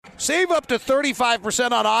Save up to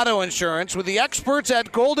 35% on auto insurance with the experts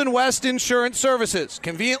at Golden West Insurance Services,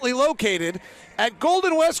 conveniently located at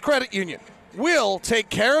Golden West Credit Union. We'll take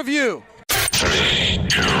care of you. 3,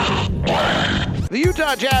 2, 1. The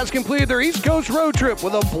Utah Jazz completed their East Coast road trip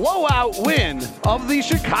with a blowout win of the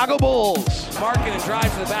Chicago Bulls. Markin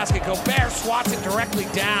drives to the basket. Gobert swats it directly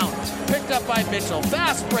down. Picked up by Mitchell.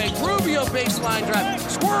 Fast break. Rubio baseline drive.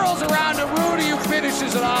 Squirrels around to Rudy, who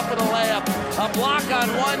finishes it off with a layup. A block on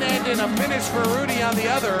one end and a finish for Rudy on the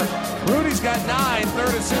other. Rudy's got 9.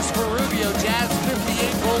 Third assist for Rubio. Jazz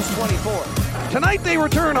 58, Bulls 24. Tonight they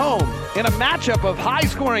return home in a matchup of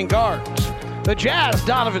high-scoring guards. The Jazz,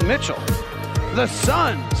 Donovan Mitchell. The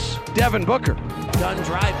Suns, Devin Booker. Dunn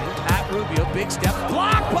driving at Rubio, big step,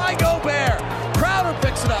 blocked by Gobert. Crowder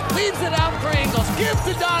picks it up, leaves it out for Ingles, gives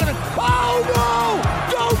to Donovan. Oh no!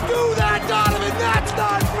 Don't do that, Donovan! That's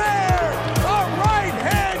not fair! A right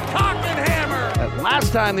hand cock and hammer!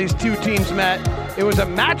 Last time these two teams met, it was a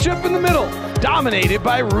matchup in the middle, dominated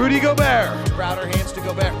by Rudy Gobert. Crowder hands to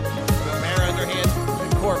Gobert. Gobert underhand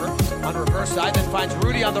to Korver. On the reverse side, then finds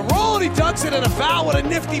Rudy on the roll, and he dunks it in a foul. What a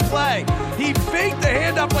nifty play. He faked the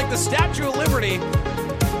handoff like the Statue of Liberty,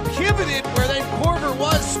 pivoted where then Korver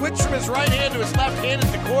was, switched from his right hand to his left hand to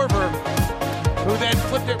Korver, who then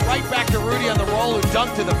flipped it right back to Rudy on the roll, who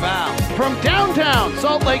dunked to the foul. From downtown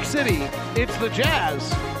Salt Lake City, it's the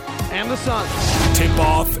Jazz and the Suns.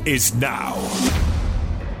 Tip-off is now.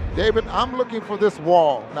 David, I'm looking for this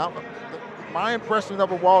wall. Now, my impression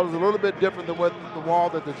of a wall is a little bit different than what the wall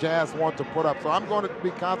that the Jazz want to put up. So I'm going to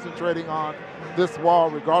be concentrating on this wall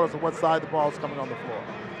regardless of what side the ball is coming on the floor.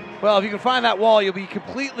 Well, if you can find that wall, you'll be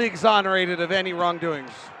completely exonerated of any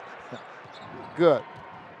wrongdoings. Good.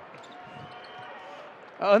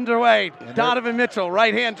 Underway, Donovan Mitchell,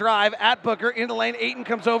 right-hand drive at Booker, into lane. Ayton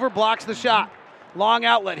comes over, blocks the shot. Long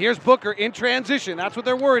outlet. Here's Booker in transition. That's what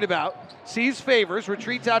they're worried about. Sees Favors,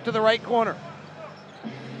 retreats out to the right corner.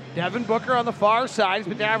 Devin Booker on the far side.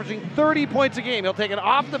 He's been averaging 30 points a game. He'll take an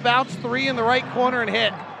off-the-bounce three in the right corner and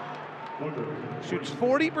hit. Shoots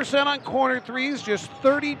 40% on corner threes, just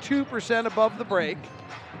 32% above the break.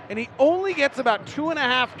 And he only gets about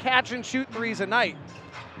 2.5 catch-and-shoot threes a night.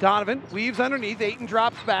 Donovan weaves underneath. Ayton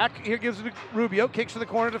drops back. Here gives it to Rubio. Kicks to the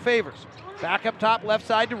corner to Favors. Back up top, left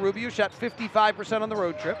side to Rubio. Shot 55% on the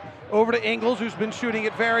road trip. Over to Ingles, who's been shooting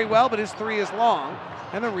it very well, but his three is long.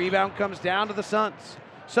 And the rebound comes down to the Suns.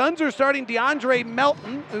 Suns are starting DeAndre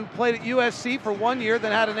Melton, who played at USC for 1 year,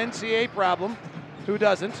 then had an NCAA problem. Who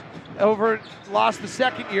doesn't? Lost the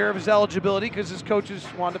second year of his eligibility because his coaches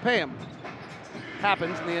wanted to pay him.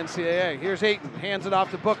 Happens in the NCAA. Here's Ayton, hands it off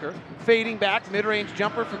to Booker. Fading back, mid-range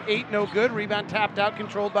jumper from 8, no good. Rebound tapped out,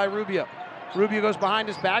 controlled by Rubio. Rubio goes behind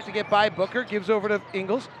his back to get by Booker, gives over to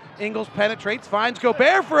Ingles. Ingles penetrates, finds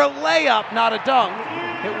Gobert for a layup, not a dunk.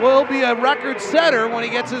 It will be a record setter when he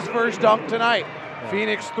gets his first dunk tonight.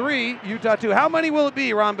 Phoenix 3, Utah 2. How many will it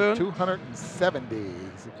be, Ron Boone? 270.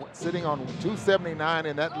 Sitting on 279,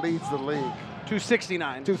 and that leads the league.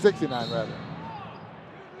 269. 269, rather.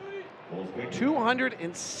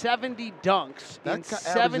 270 dunks that in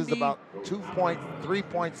 70. Averages 70. about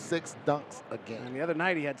 3.6 dunks a game. And the other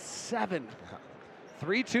night he had 7.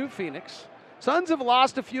 3-2 Phoenix. Suns have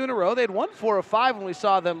lost a few in a row. They'd won 4 of 5 when we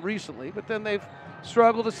saw them recently, but then they've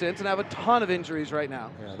struggled since and have a ton of injuries right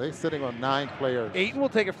now. Yeah, they're sitting on 9 players. Ayton will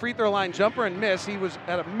take a free throw line jumper and miss. He was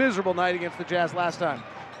at a miserable night against the Jazz last time.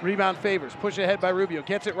 Rebound Favors, push ahead by Rubio,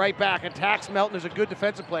 gets it right back, attacks Melton, who's a good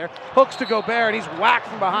defensive player, hooks to Gobert, and he's whacked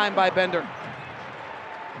from behind by Bender.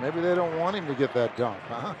 Maybe they don't want him to get that dunk,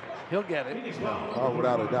 huh? He'll get it. Oh,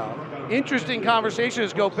 without a doubt. Interesting conversation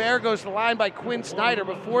as Gobert goes to the line by Quinn Snyder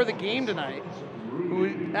before the game tonight,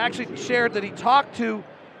 who actually shared that he talked to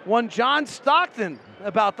one John Stockton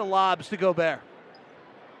about the lobs to Gobert.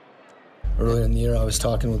 Earlier in the year, I was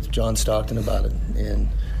talking with John Stockton about it, and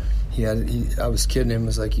I was kidding him. I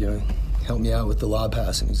was like, help me out with the lob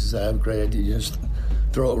passing. He says, I have a great idea. You just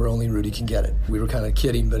throw it where only Rudy can get it. We were kind of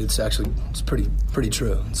kidding, but it's pretty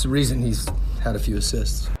true. It's the reason he's had a few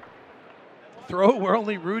assists. Throw it where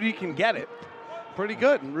only Rudy can get it. Pretty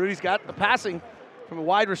good. And Rudy's got the passing from a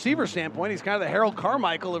wide receiver standpoint. He's kind of the Harold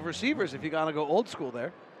Carmichael of receivers if you got to go old school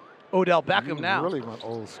there. Odell Beckham now. Really went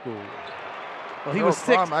old school. Well, he was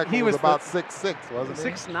 6. He was about 6'6", wasn't he?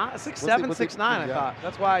 6'7", 6'9", I thought.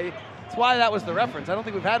 That's why that was the reference. I don't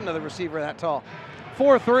think we've had another receiver that tall.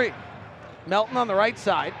 4-3. Melton on the right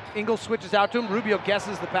side. Ingles switches out to him. Rubio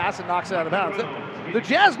guesses the pass and knocks it out of bounds. The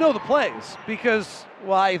Jazz know the plays because,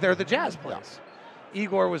 they're the Jazz plays. Yeah.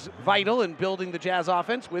 Igor was vital in building the Jazz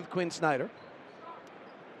offense with Quinn Snyder.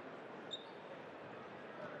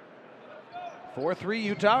 4-3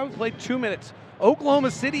 Utah. We played 2 minutes.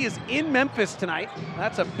 Oklahoma City is in Memphis tonight.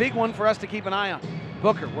 That's a big one for us to keep an eye on.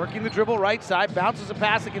 Booker working the dribble right side, bounces a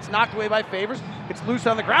pass that gets knocked away by Favors. It's loose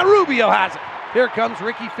on the ground. Rubio has it. Here comes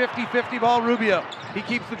Ricky 50-50 ball Rubio. He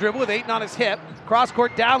keeps the dribble with Ayton on his hip. Cross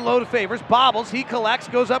court down low to Favors. Bobbles. He collects,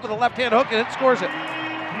 goes up with a left-hand hook, and it scores it.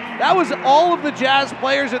 That was all of the Jazz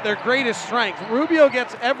players at their greatest strength. Rubio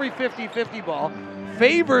gets every 50-50 ball.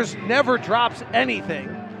 Favors never drops anything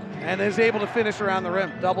and is able to finish around the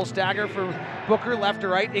rim. Double stagger for Booker, left to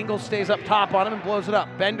right. Ingles stays up top on him and blows it up.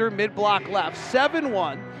 Bender mid-block left.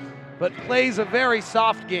 7-1, but plays a very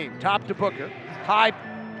soft game. Top to Booker. High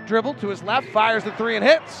dribble to his left, fires the three and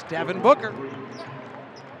hits. Devin Booker.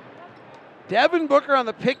 Devin Booker on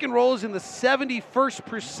the pick and roll is in the 71st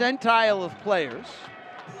percentile of players.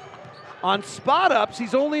 On spot ups,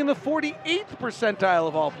 he's only in the 48th percentile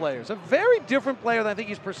of all players. A very different player than I think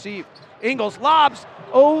he's perceived. Ingles lobs,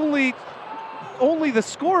 only the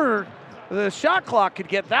scorer, the shot clock could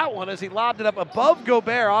get that one as he lobbed it up above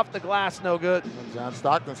Gobert off the glass, no good. And John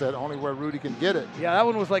Stockton said only where Rudy can get it. Yeah, that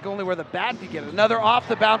one was like only where the bat could get it. Another off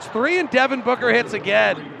the bounce three, and Devin Booker hits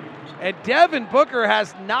again. And Devin Booker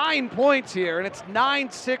has 9 points here, and it's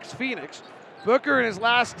 9-6 Phoenix. Booker in his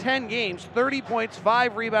last 10 games, 30 points,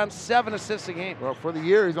 5 rebounds, 7 assists a game. Well, for the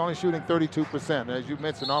year, he's only shooting 32%. As you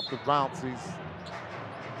mentioned, off the bounce,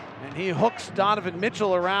 And he hooks Donovan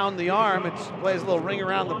Mitchell around the arm. It plays a little ring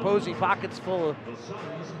around the Posey, pockets full of...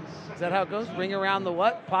 Is that how it goes? Ring around the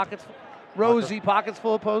what? Pockets... Rosie, pockets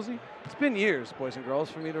full of Posey? It's been years, boys and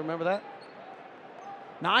girls, for me to remember that.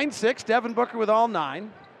 9-6, Devin Booker with all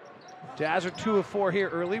 9. Jazz are 2 of 4 here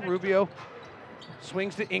early. Rubio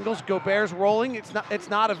swings to Ingles. Gobert's rolling. It's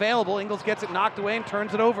not available. Ingles gets it knocked away and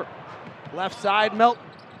turns it over. Left side, Melton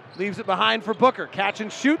leaves it behind for Booker. Catch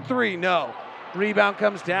and shoot three, no. Rebound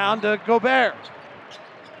comes down to Gobert.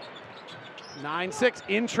 9-6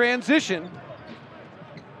 in transition.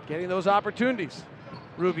 Getting those opportunities.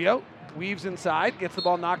 Rubio weaves inside, gets the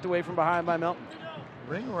ball knocked away from behind by Melton.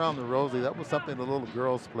 ring around the Rosie, that was something the little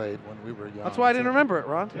girls played when we were young. That's why I didn't remember it,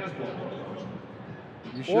 Ron.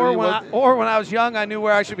 You sure or when I was young, I knew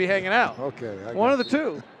where I should be hanging out. Okay. One of the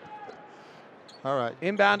two. All right.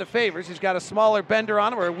 Inbound to Favors. He's got a smaller Bender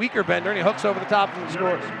on him, or a weaker Bender, and he hooks over the top and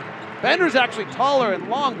scores. Bender's actually taller and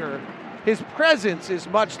longer. His presence is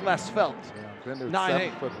much less felt. Yeah, Bender's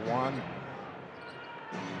 9'8". 7'1".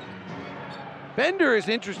 Bender is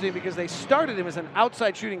interesting because they started him as an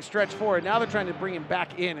outside shooting stretch forward. Now they're trying to bring him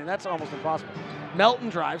back in, and that's almost impossible. Melton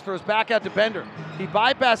drives, throws back out to Bender. He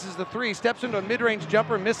bypasses the three, steps into a mid-range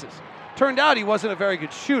jumper, misses. Turned out he wasn't a very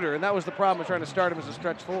good shooter, and that was the problem with trying to start him as a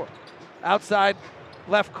stretch forward. Outside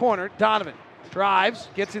left corner, Donovan drives,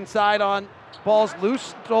 gets inside on balls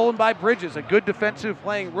loose, stolen by Bridges, a good defensive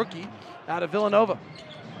playing rookie out of Villanova.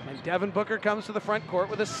 And Devin Booker comes to the front court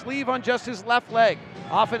with a sleeve on just his left leg.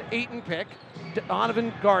 Off an Ayton pick.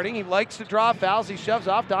 Donovan guarding. He likes to draw fouls. He shoves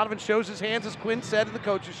off. Donovan shows his hands, as Quinn said in the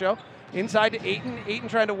coaches show. Inside to Ayton. Ayton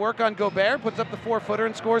trying to work on Gobert. Puts up the 4-footer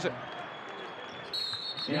and scores it.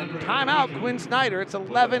 And timeout, Quinn Snyder. It's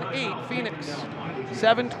 11-8 Phoenix.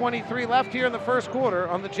 7:23 left here in the first quarter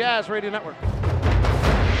on the Jazz Radio Network.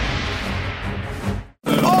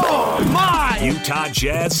 Oh, my! Utah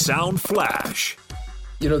Jazz Sound Flash.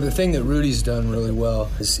 You know, the thing that Rudy's done really well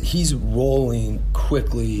is he's rolling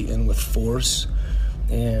quickly and with force.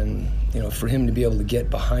 And, you know, for him to be able to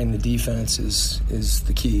get behind the defense is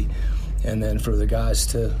the key. And then for the guys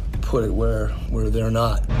to put it where they're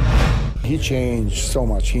not. He changed so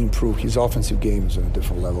much. He improved. His offensive game is on a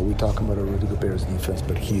different level. We're talking about Rudy Gobert's defense,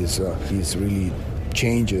 but he's really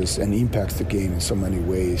changes and impacts the game in so many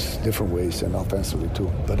ways, different ways, and offensively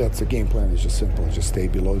too. But that's the game plan. Is just simple. Just stay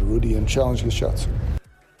below Rudy and challenge his shots.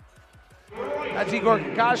 That's Igor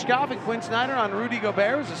Kokoshkov and Quinn Snyder on Rudy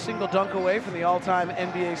Gobert, who's a single dunk away from the all-time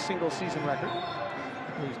NBA single-season record.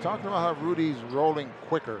 He's talking about how Rudy's rolling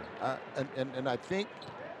quicker, and I think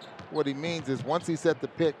what he means is once he set the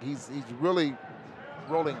pick, he's really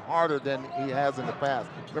rolling harder than he has in the past.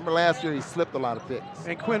 Remember last year he slipped a lot of picks.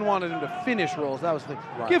 And Quinn wanted him to finish rolls. That was the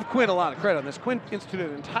Right. Give Quinn a lot of credit on this. Quinn instituted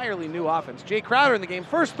an entirely new offense. Jay Crowder in the game,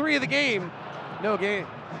 first three of the game, no game.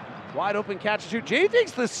 Wide open catch and shoot. Jay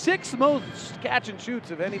takes the 6th most catch and shoots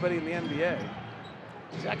of anybody in the NBA.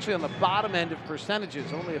 He's actually on the bottom end of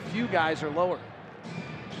percentages. Only a few guys are lower.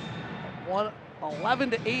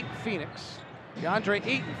 11-8 Phoenix. DeAndre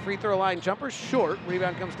Ayton, free throw line jumper, short.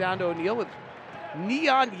 Rebound comes down to O'Neal with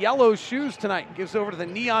neon yellow shoes tonight. Gives over to the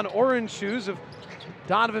neon orange shoes of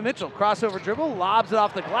Donovan Mitchell. Crossover dribble, lobs it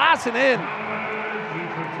off the glass and in.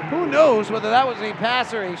 Who knows whether that was a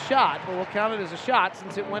pass or a shot, but we'll count it as a shot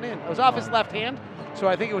since it went in. It was off his left hand, so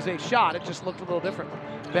I think it was a shot. It just looked a little different.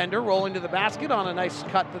 Bender rolling to the basket on a nice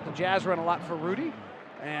cut that the Jazz run a lot for Rudy,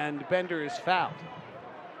 and Bender is fouled.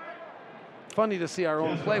 Funny to see our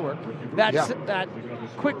own play work. That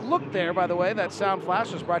quick look there, by the way, that sound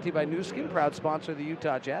flash was brought to you by Nu Skin, proud sponsor of the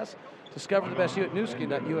Utah Jazz. Discover the best you at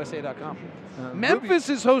nuskin.usa.com. Memphis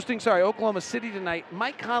is hosting, Oklahoma City tonight.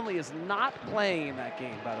 Mike Conley is not playing in that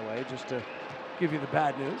game, by the way, just to give you the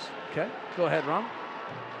bad news. Okay, go ahead, Ron.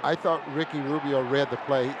 I thought Ricky Rubio read the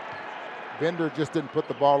play. Bender just didn't put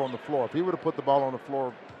the ball on the floor. If he would have put the ball on the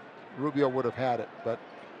floor, Rubio would have had it, but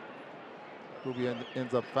Rubio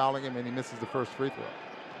ends up fouling him, and he misses the first free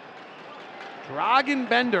throw. Dragan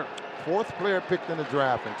Bender. 4th player picked in the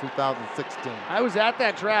draft in 2016. I was at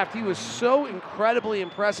that draft. He was so incredibly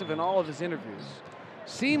impressive in all of his interviews.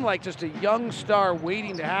 Seemed like just a young star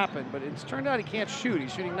waiting to happen, but it's turned out he can't shoot.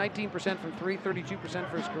 He's shooting 19% from 3, 32%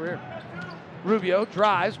 for his career. Rubio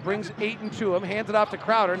drives, brings Ayton to him, hands it off to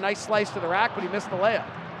Crowder. Nice slice to the rack, but he missed the layup.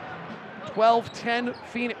 12-10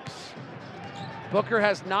 Phoenix. Booker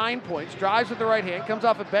has 9 points, drives with the right hand, comes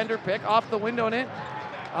off a Bender pick, off the window and in.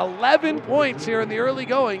 11 points here in the early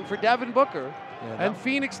going for Devin Booker. And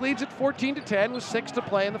Phoenix leads it 14-10 with 6 to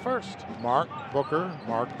play in the first. Mark Booker,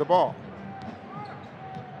 mark the ball.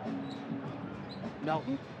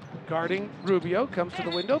 Melton guarding Rubio, comes to the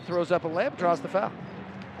window, throws up a layup, draws the foul.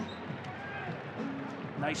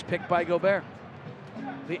 Nice pick by Gobert.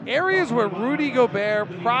 The areas where Rudy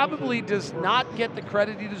Gobert probably does not get the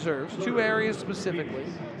credit he deserves, 2 areas specifically.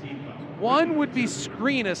 One would be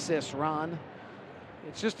screen assists, Ron.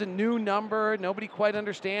 It's just a new number. Nobody quite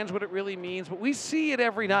understands what it really means, but we see it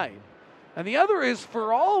every night. And the other is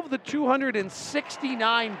for all of the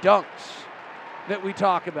 269 dunks that we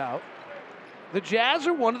talk about, the Jazz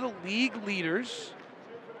are one of the league leaders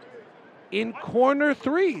in corner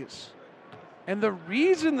threes. And the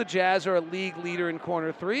reason the Jazz are a league leader in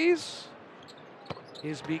corner threes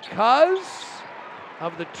is because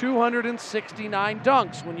of the 269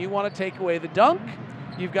 dunks. When you want to take away the dunk,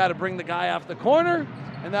 you've got to bring the guy off the corner,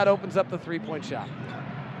 and that opens up the three-point shot.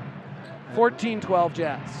 14-12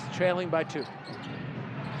 Jazz, trailing by 2.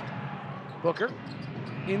 Booker,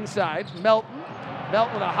 inside, Melton.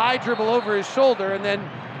 Melton with a high dribble over his shoulder, and then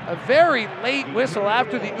a very late whistle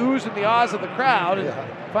after the oohs and the ahs of the crowd. And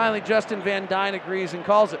finally, Justin Van Dine agrees and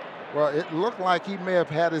calls it. Well, it looked like he may have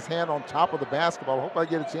had his hand on top of the basketball. I hope I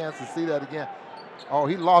get a chance to see that again. Oh,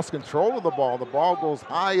 he lost control of the ball. The ball goes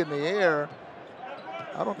high in the air.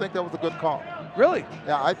 I don't think that was a good call. Really?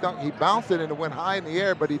 Yeah, I thought he bounced it and it went high in the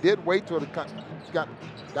air, but he did wait till it got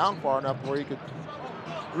down far enough where he could.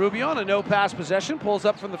 Rubio on a no-pass possession, pulls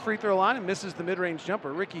up from the free throw line and misses the mid-range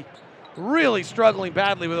jumper. Ricky really struggling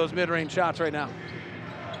badly with those mid-range shots right now.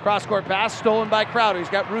 Cross-court pass stolen by Crowder. He's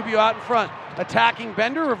got Rubio out in front. Attacking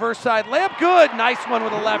Bender, reverse side layup. Good. Nice one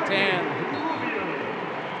with the left hand.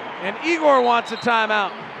 And Igor wants a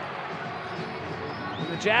timeout.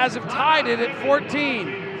 The Jazz have tied it at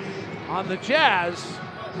 14 on the Jazz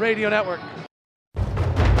Radio Network.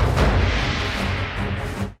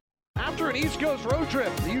 After an East Coast road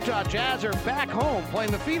trip, the Utah Jazz are back home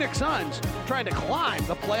playing the Phoenix Suns, trying to climb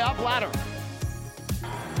the playoff ladder.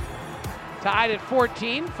 Tied at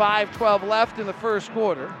 14, 5:12 left in the first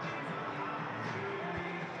quarter.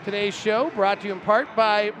 Today's show brought to you in part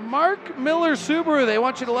by Mark Miller Subaru. They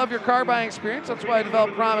want you to love your car buying experience. That's why I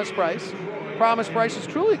developed Promise Price. Promise Price is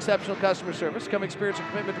truly exceptional customer service. Come experience a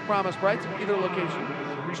commitment to Promise Price at either location.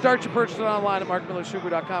 Start your purchase online at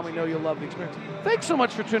markmillersubaru.com. We know you'll love the experience. Thanks so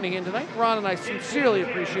much for tuning in tonight. Ron and I sincerely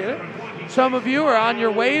appreciate it. Some of you are on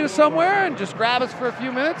your way to somewhere and just grab us for a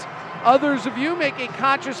few minutes. Others of you make a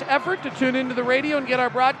conscious effort to tune into the radio and get our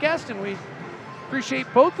broadcast, and we appreciate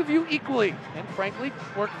both of you equally, and frankly,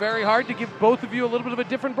 work very hard to give both of you a little bit of a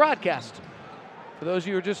different broadcast. For those of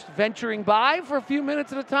you who are just venturing by for a few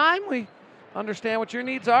minutes at a time, we understand what your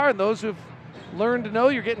needs are, and those who've learned to know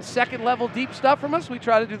you're getting second-level deep stuff from us, we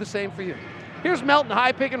try to do the same for you. Here's Melton,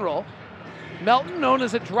 high pick and roll. Melton, known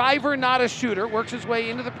as a driver, not a shooter, works his way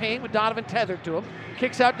into the paint with Donovan tethered to him.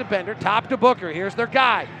 Kicks out to Bender, top to Booker. Here's their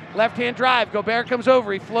guy. Left-hand drive. Gobert comes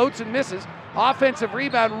over. He floats and misses. Offensive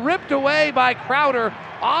rebound ripped away by Crowder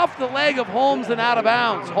off the leg of Holmes and out of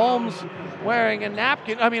bounds. Holmes wearing a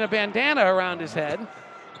bandana around his head.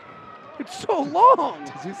 It's so long.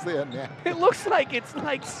 Did you say a napkin? It looks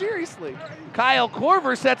like seriously. Kyle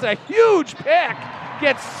Korver sets a huge pick,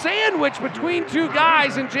 gets sandwiched between two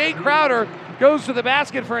guys, and Jay Crowder goes to the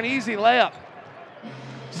basket for an easy layup.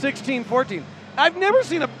 16-14. I've never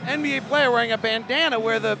seen an NBA player wearing a bandana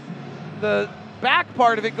where the back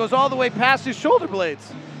part of it goes all the way past his shoulder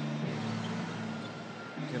blades.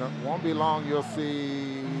 You know, it won't be long you'll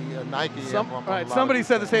see a Nike emblem. Somebody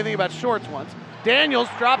said the same thing about shorts once. Daniels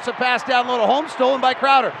drops a pass down low to Holmes, stolen by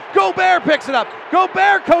Crowder. Gobert picks it up.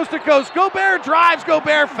 Gobert coast to coast. Gobert drives.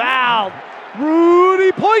 Gobert fouled.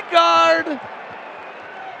 Rudy point guard.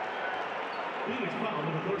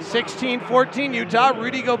 16-14 Utah.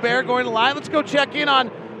 Rudy Gobert going to the line. Let's go check in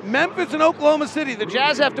on Memphis and Oklahoma City. The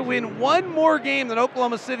Jazz have to win one more game than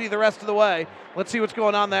Oklahoma City the rest of the way. Let's see what's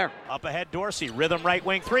going on there. Up ahead, Dorsey. Rhythm right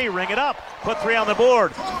wing three. Ring it up. Put 3 on the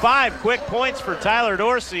board. 5 quick points for Tyler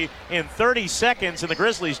Dorsey in 30 seconds. And the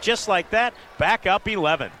Grizzlies, just like that, back up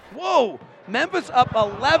 11. Whoa. Memphis up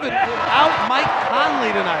 11 without Mike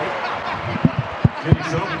Conley tonight.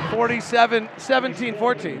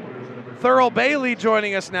 17-14. Thurl Bailey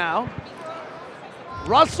joining us now.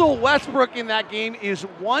 Russell Westbrook in that game is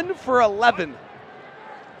 1 for 11.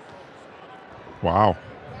 Wow.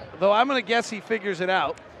 Though I'm going to guess he figures it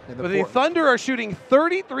out. The But the Thunder are shooting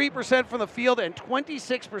 33% from the field and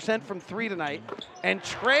 26% from 3 tonight, and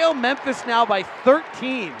trail Memphis now by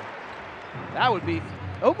 13. That would be,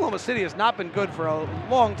 Oklahoma City has not been good for a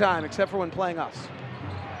long time, except for when playing us.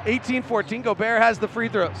 18-14, Gobert has the free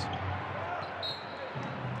throws.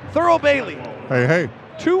 Thurl Bailey. Hey.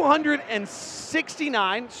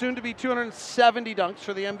 269, soon to be 270 dunks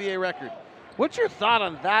for the NBA record. What's your thought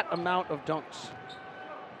on that amount of dunks?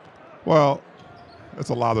 Well, that's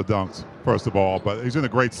a lot of dunks, first of all, but he's in a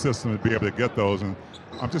great system to be able to get those, and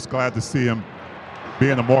I'm just glad to see him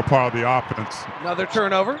being a more part of the offense. Another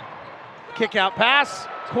turnover. Kick out pass.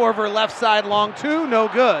 Korver left side long 2, no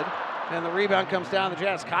good. And the rebound comes down to the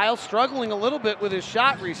Jazz. Kyle struggling a little bit with his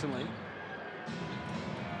shot recently.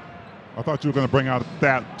 I thought you were going to bring out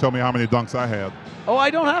that, tell me how many dunks I had. Oh, I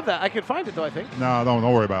don't have that. I could find it though, I think. No, don't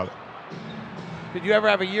worry about it. Did you ever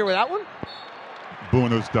have a year without one?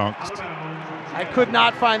 Booner's dunks. I could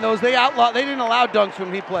not find those. They didn't allow dunks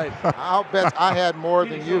when he played. I'll bet I had more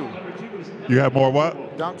than you. You had more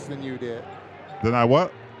what? Dunks than you did. Than I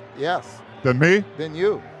what? Yes. Than me? Than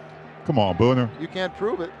you. Come on, Booner. You can't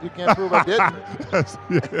prove it. You can't prove I didn't.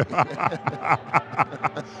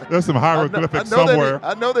 There's some hieroglyphics somewhere.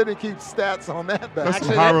 I know they didn't keep stats on that back. There's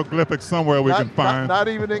some hieroglyphics somewhere we can find. Not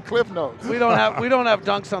even in Cliff Notes. We don't have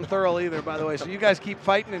dunks on Thurl either, by the way. So you guys keep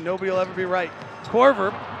fighting, and nobody will ever be right.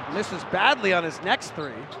 Korver misses badly on his next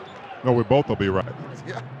 3. No, we both will be right.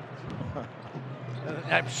 Yeah.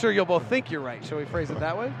 I'm sure you'll both think you're right. Shall we phrase it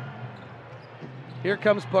that way? Here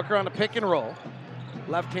comes Booker on a pick and roll.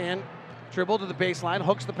 Left hand dribble to the baseline,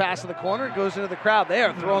 hooks the pass to the corner, goes into the crowd. They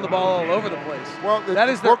are throwing the ball all over the place. Well, that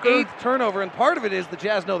is their 8th turnover, and part of it is the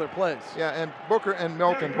Jazz know their plays. Yeah, and Booker and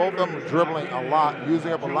Milton, both of them are dribbling a lot,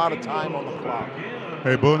 using up a lot of time on the clock.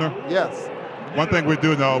 Hey, Booner? Yes. One thing we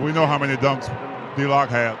do know, we know how many dunks D-Lock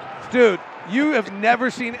had. Dude, you have never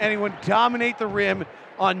seen anyone dominate the rim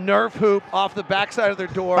on Nerf hoop off the backside of their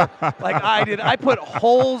door like I did. I put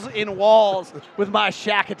holes in walls with my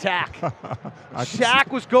Shaq attack.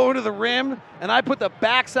 Shaq was going to the rim, and I put the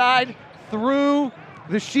backside through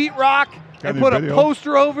the sheetrock and put a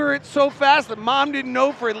poster over it so fast that Mom didn't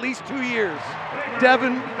know for at least 2 years.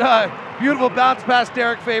 Devin, beautiful bounce pass.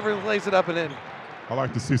 Derek Favors lays it up and in. I'd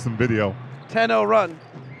like to see some video. 10-0 run.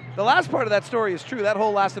 The last part of that story is true. That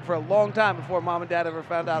hole lasted for a long time before Mom and Dad ever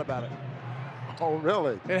found out about it. Oh,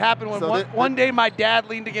 really? It happened when one day my dad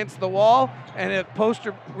leaned against the wall and a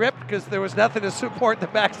poster ripped because there was nothing to support the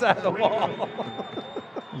backside of the wall.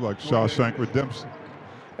 Like Shawshank Redemption.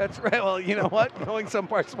 That's right. Well, you know what? Knowing some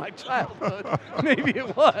parts of my childhood, maybe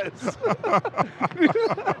it was.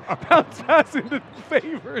 Bounce pass into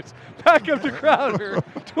Favors. Back up to Crowder.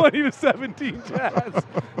 20-17 Jazz.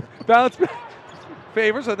 Bounce back.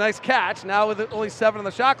 Favors a nice catch. Now with only 7 on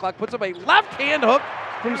the shot clock, puts up a left-hand hook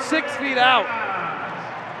from 6 feet out.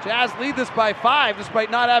 Jazz lead this by 5 despite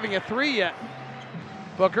not having a 3 yet.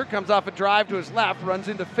 Booker comes off a drive to his left, runs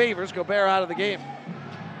into Favors. Gobert out of the game.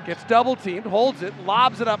 Gets double-teamed, holds it,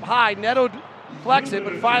 lobs it up high. Neto deflects it,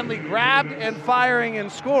 but finally grabbed and firing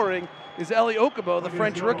and scoring is Eli Okobo, the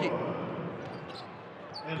French rookie.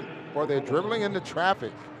 Boy, they're dribbling into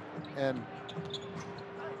traffic. And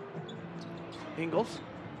Ingles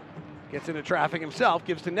gets into traffic himself,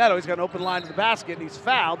 gives to Neto. He's got an open line to the basket, and he's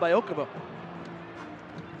fouled by Okobo.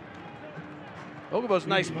 Okobo's a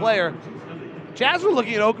nice player. Jazz were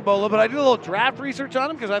looking at Okobo a little bit. I did a little draft research on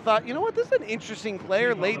him because I thought, you know what, this is an interesting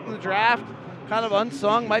player late in the draft, kind of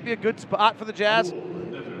unsung, might be a good spot for the Jazz.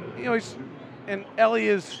 You know, and Ellie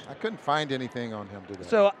is... I couldn't find anything on him today.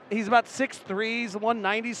 So he's about 6'3", he's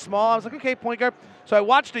 190 small. I was like, okay, point guard. So I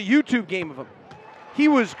watched a YouTube game of him. He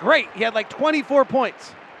was great. He had like 24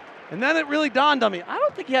 points. And then it really dawned on me, I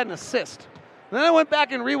don't think he had an assist. And then I went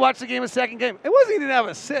back and rewatched the game a second game. It wasn't he didn't have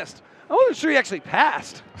an assist. I wasn't sure he actually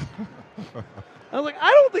passed. I was like,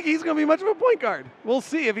 I don't think he's going to be much of a point guard. We'll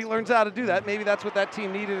see if he learns how to do that. Maybe that's what that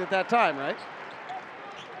team needed at that time, right?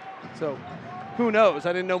 So, who knows?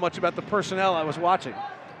 I didn't know much about the personnel I was watching.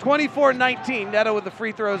 24-19, Neto with the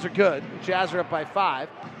free throws are good. The Jazz are up by 5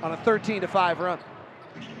 on a 13-5 run.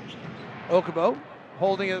 Okubo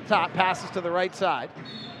holding at the top, passes to the right side.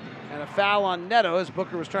 And a foul on Neto as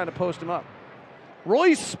Booker was trying to post him up.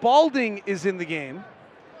 Roy Spalding is in the game.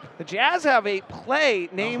 The Jazz have a play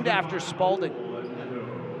named after Spalding.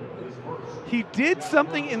 He did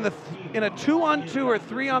something in a 2-on-2 or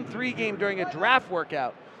 3-on-3 game during a draft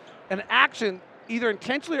workout. An action, either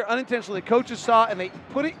intentionally or unintentionally, the coaches saw and they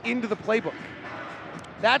put it into the playbook.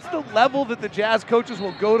 That's the level that the Jazz coaches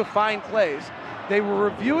will go to find plays. They were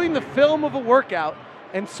reviewing the film of a workout,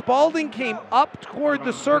 and Spalding came up toward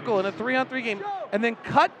the circle in a 3-on-3 game and then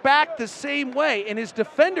cut back the same way, and his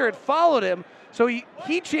defender had followed him, so he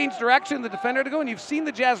changed direction, the defender had to go, and you've seen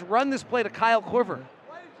the Jazz run this play to Kyle Korver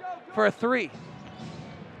for a 3.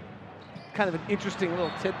 Kind of an interesting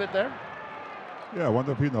little tidbit there. Yeah, I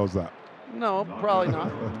wonder if he knows that. No, probably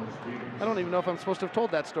not. I don't even know if I'm supposed to have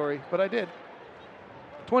told that story, but I did.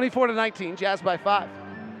 24-19, Jazz by 5.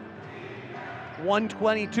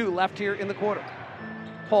 1:22 left here in the quarter.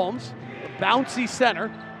 Holmes, a bouncy center,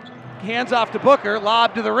 hands off to Booker,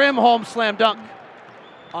 lob to the rim, Holmes slam dunk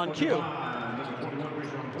on cue.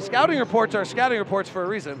 Scouting reports are scouting reports for a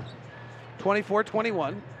reason.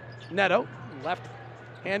 24-21, Neto, left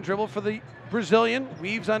hand dribble for the Brazilian,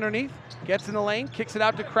 weaves underneath, gets in the lane, kicks it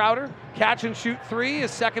out to Crowder, catch and shoot 3, his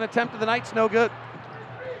second attempt of the night's no good.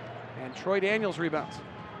 And Troy Daniels rebounds.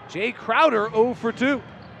 Jay Crowder 0 for 2.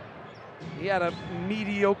 He had a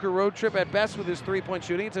mediocre road trip at best with his three-point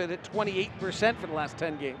shooting. It's at 28% for the last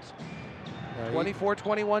 10 games.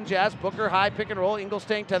 24-21 Jazz. Booker high pick and roll. Ingles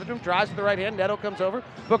staying tethered to him. Drives to the right hand. Neto comes over.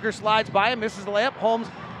 Booker slides by him. Misses the layup. Holmes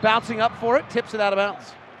bouncing up for it. Tips it out of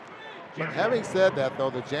bounds. But having said that,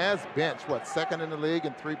 though, the Jazz bench, second in the league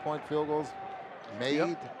in three-point field goals made?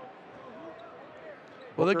 Yep.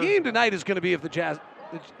 Well, the game tonight is going to be if the Jazz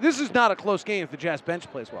 – this is not a close game if the Jazz bench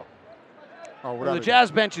plays well. Oh, well, the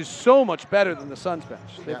Jazz bench is so much better than the Suns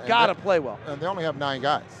bench. They've got to play well. And they only have 9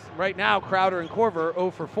 guys. Right now, Crowder and Korver are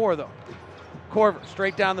 0 for 4, though. Korver,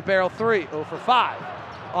 straight down the barrel 3, 0 for 5.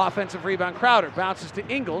 Offensive rebound, Crowder bounces to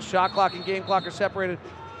Ingles. Shot clock and game clock are separated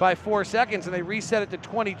by 4 seconds, and they reset it to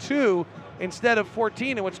 22 instead of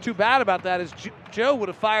 14. And what's too bad about that is Joe would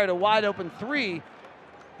have fired a wide-open 3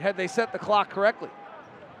 had they set the clock correctly.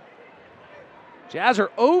 Jazz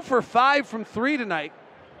are 0 for 5 from 3 tonight.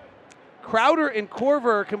 Crowder and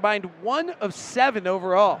Korver combined 1 of 7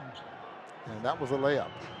 overall. And that was a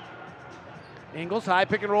layup. Ingles high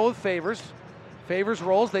pick and roll with Favors. Favors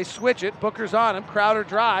rolls, they switch it. Booker's on him. Crowder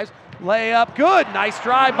drives. Layup good. Nice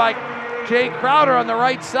drive by Jay Crowder on the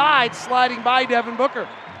right side, sliding by Devin Booker.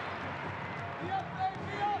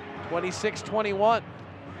 26-21.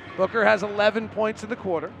 Booker has 11 points in the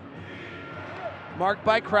quarter. Marked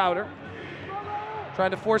by Crowder.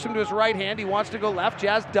 Trying to force him to his right hand. He wants to go left.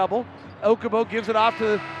 Jazz double. Okubo gives it off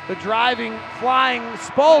to the driving, flying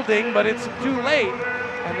Spalding, but it's too late.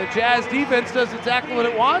 And the Jazz defense does exactly what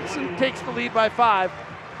it wants and takes the lead by 5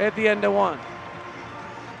 at the end of 1.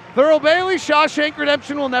 Thurl Bailey, Shawshank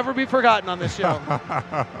Redemption will never be forgotten on this show.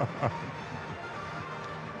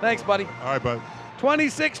 Thanks, buddy. All right, bud.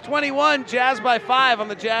 26-21, Jazz by 5 on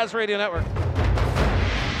the Jazz Radio Network.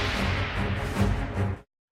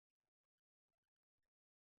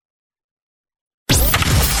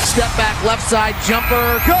 Step back, left side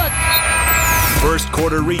jumper, good. First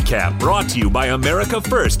quarter recap brought to you by America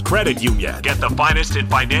First Credit Union. Get the finest in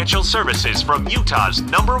financial services from Utah's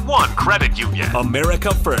 #1 credit union.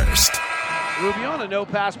 America First. Rubio on a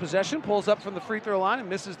no-pass possession, pulls up from the free throw line and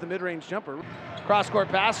misses the mid-range jumper. Cross-court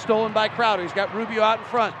pass stolen by Crowder. He's got Rubio out in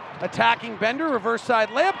front. Attacking Bender, reverse side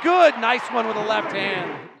layup, good. Nice one with a left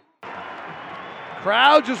hand.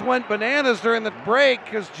 Crowd just went bananas during the break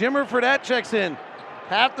because Jimmer Fredette checks in.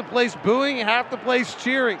 Half the place booing, half the place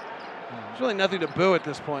cheering. There's really nothing to boo at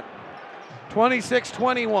this point.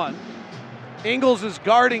 26-21. Ingles is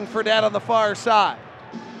guarding Fredette on the far side.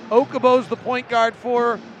 Okubo's the point guard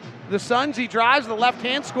for the Suns. He drives the left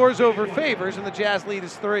hand, scores over Favors, and the Jazz lead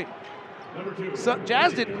is 3. So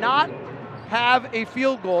Jazz did not have a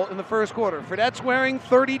field goal in the first quarter. Fredette's wearing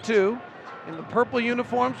 32 in the purple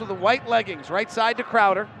uniforms with the white leggings. Right side to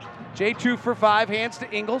Crowder. Jay 2 for 5, hands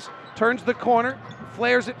to Ingles. Turns the corner,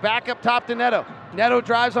 flares it back up top to Neto. Neto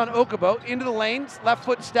drives on Okubo into the lanes. Left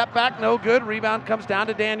foot step back, no good. Rebound comes down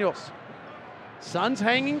to Daniels. Suns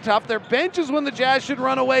hanging tough. Their bench is when the Jazz should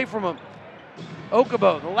run away from them.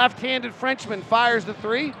 Okubo, the left-handed Frenchman, fires the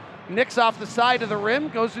 3. nicks off the side of the rim,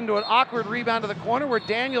 goes into an awkward rebound to the corner where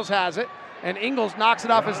Daniels has it, and Ingles knocks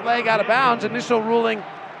it off his leg out of bounds. Initial ruling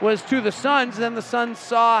was to the Suns. Then the Suns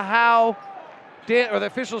saw how, the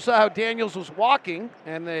officials saw how Daniels was walking,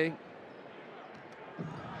 and they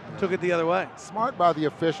took it the other way. Smart by the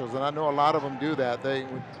officials, and I know a lot of them do that. They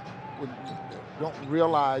don't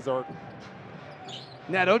realize or...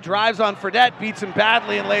 Neto drives on Fredette, beats him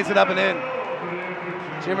badly, and lays it up and in.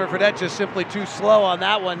 Jimmer Fredette just simply too slow on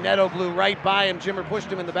that one. Neto blew right by him. Jimmer pushed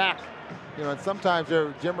him in the back. You know, and sometimes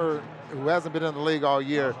Jimmer, who hasn't been in the league all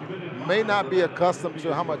year, may not be accustomed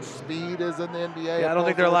to how much speed is in the NBA. Yeah, I don't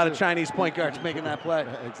think there are a lot of Chinese point guards making that play.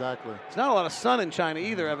 Exactly. There's not a lot of sun in China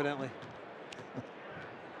either, evidently. –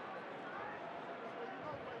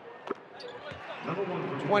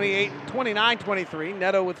 29-23,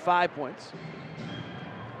 Neto with 5 points.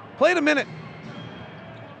 Played a minute.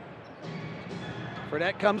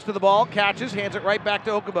 Fredette comes to the ball, catches, hands it right back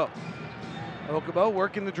to Okubo. Okubo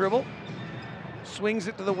working the dribble. Swings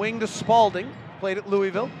it to the wing to Spalding. Played at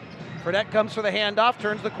Louisville. Fredette comes for the handoff,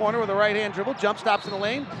 turns the corner with a right-hand dribble, jump stops in the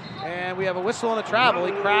lane, and we have a whistle and a travel.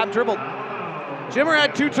 He crab dribbled. Jimmer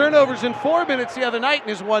had 2 turnovers in 4 minutes the other night in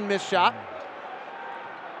his 1 missed shot.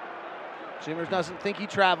 Jimmer doesn't think he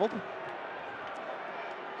traveled. He's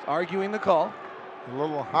arguing the call. A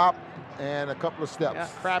little hop and a couple of steps. Yeah,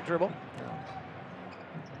 crab dribble.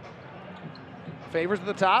 Favors at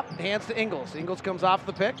the top, hands to Ingles. Ingles comes off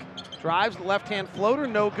the pick, drives the left-hand floater,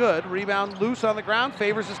 no good. Rebound loose on the ground.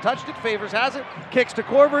 Favors has touched it, Favors has it. Kicks to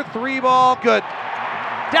Korver, 3-ball, good.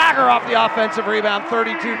 Dagger off the offensive rebound,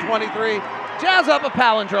 32-23. Jazz up a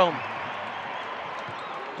palindrome.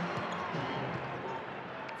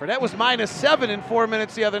 Fredette was -7 in 4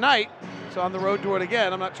 minutes the other night, so on the road to it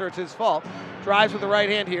again. I'm not sure it's his fault. Drives with the right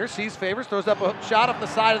hand here, sees Favors, throws up a shot off the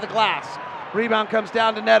side of the glass. Rebound comes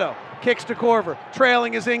down to Neto. Kicks to Korver,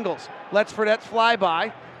 trailing is Ingles. Lets Fredette fly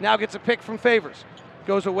by, now gets a pick from Favors.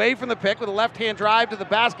 Goes away from the pick with a left-hand drive to the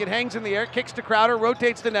basket, hangs in the air, kicks to Crowder,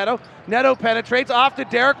 rotates to Neto. Neto penetrates, off to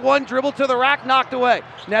Derek, 1 dribble to the rack, knocked away.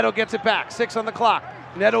 Neto gets it back, 6 on the clock.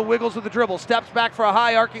 Neto wiggles with the dribble, steps back for a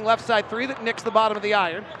high arcing left side 3 that nicks the bottom of the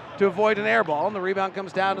iron to avoid an air ball, and the rebound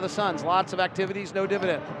comes down to the Suns. Lots of activities, no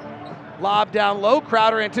dividend. Lob down low,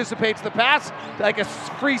 Crowder anticipates the pass, like a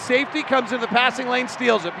free safety, comes in the passing lane,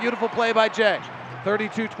 steals it. Beautiful play by Jay.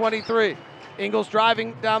 32-23. Ingles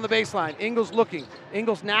driving down the baseline. Ingles looking.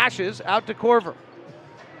 Ingles nashes out to Korver.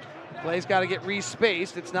 Play's got to get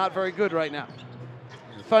re-spaced. It's not very good right now.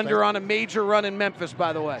 Thunder on a major run in Memphis,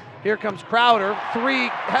 by the way. Here comes Crowder. 3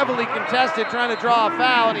 heavily contested, trying to draw a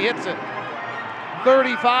foul, and he hits it.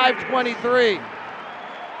 35-23.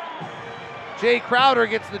 Jay Crowder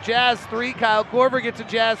gets the Jazz 3. Kyle Korver gets a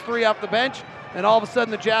Jazz 3 off the bench. And all of a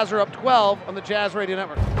sudden, the Jazz are up 12 on the Jazz Radio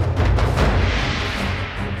Network.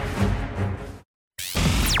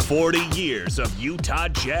 40 years of Utah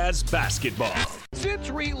Jazz basketball. Since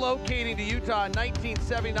relocating to Utah in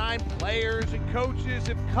 1979, players and coaches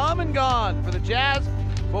have come and gone for the Jazz.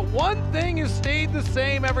 But one thing has stayed the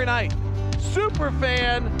same every night.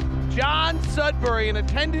 Superfan John Sudbury in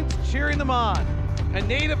attendance cheering them on. A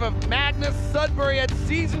native of Magnus, Sudbury had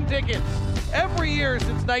season tickets every year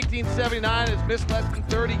since 1979, has missed less than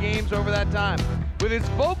 30 games over that time. With his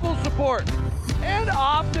vocal support and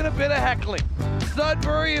often a bit of heckling,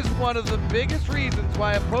 Sudbury is one of the biggest reasons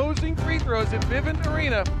why opposing free throws at Vivint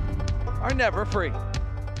Arena are never free.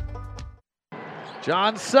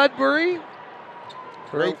 John Sudbury,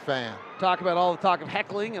 great fan. Talk about all the talk of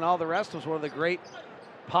heckling and all the rest, was one of the great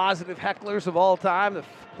positive hecklers of all time. The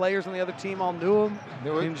players on the other team all knew him,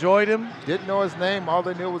 enjoyed him. Didn't know his name. All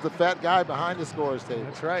they knew was the fat guy behind the scorer's table.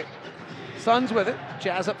 That's right. Suns with it.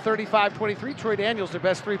 Jazz up 35-23. Troy Daniels, their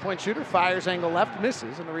best three-point shooter, fires angle left,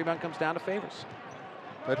 misses, and the rebound comes down to Favors.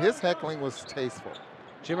 But his heckling was tasteful.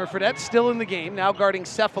 Jimmer Fredette still in the game, now guarding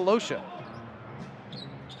Cephalosha.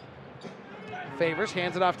 Favors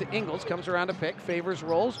hands it off to Ingles, comes around to pick. Favors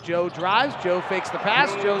rolls, Joe drives, Joe fakes the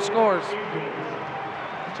pass, Joe scores.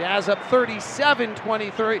 Jazz up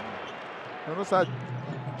 37-23. Notice how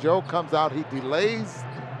Joe comes out, he delays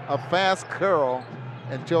a fast curl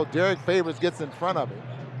until Derek Favors gets in front of him.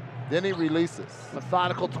 Then he releases.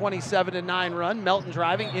 Methodical 27-9 run. Melton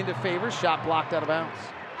driving into Favors, shot blocked out of bounds.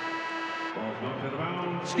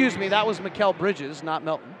 Excuse me, that was Mikal Bridges, not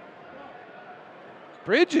Melton.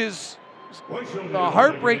 Bridges, the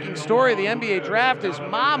heartbreaking story of the NBA draft, his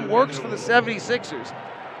mom works for the 76ers.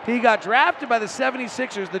 He got drafted by the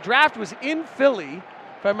 76ers. The draft was in Philly,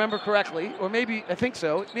 if I remember correctly, or maybe, I think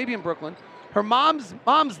so, maybe in Brooklyn. Her mom's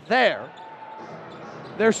there.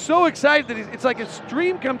 They're so excited that it's like a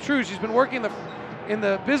dream come true. She's been working the in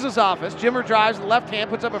the business office. Jimmer drives the left hand,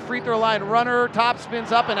 puts up a free throw line runner, top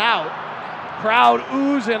spins up and out. Crowd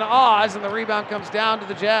oohs and ahs, and the rebound comes down to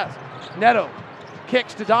the Jazz. Neto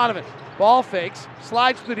kicks to Donovan. Ball fakes,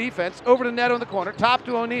 slides to the defense, over to Neto in the corner, top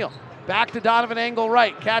to O'Neal. Back to Donovan, angle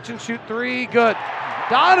right, catch and shoot three, good.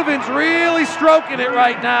 Donovan's really stroking it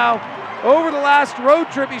right now. Over the last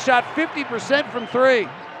road trip, he shot 50% from three.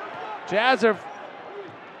 Jazz have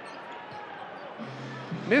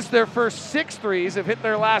missed their first 6 threes, have hit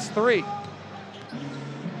their last 3.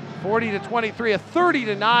 40-23, a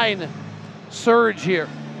 30-9 surge here.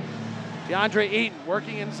 DeAndre Ayton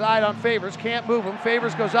working inside on Favors, can't move him.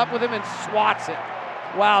 Favors goes up with him and swats it.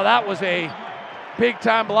 Wow, that was a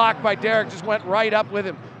big-time block by Derek, just went right up with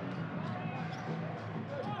him.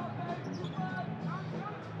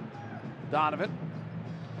 Donovan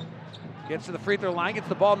gets to the free throw line, gets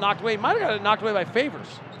the ball knocked away. He might have got it knocked away by Favors.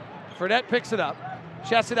 Fournette picks it up,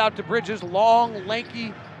 chests it out to Bridges, long,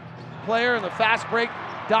 lanky player in the fast break.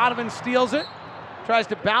 Donovan steals it, tries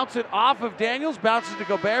to bounce it off of Daniels, bounces to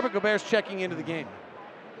Gobert, but Gobert's checking into the game.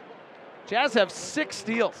 Jazz have 6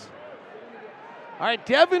 steals. All right,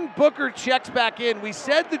 Devin Booker checks back in. We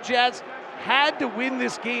said the Jazz had to win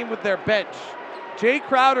this game with their bench. Jay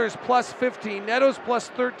Crowder's plus 15, Neto's plus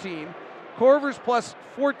 13, Korver's plus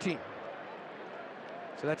 14.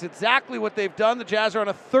 So that's exactly what they've done. The Jazz are on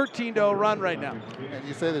a 13-0 run right now. And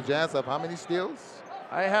you say the Jazz have how many steals?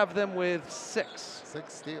 I have them with 6.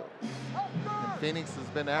 6 steals. And Phoenix has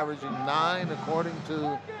been averaging 9 according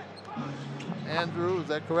to Andrew, is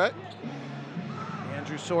that correct?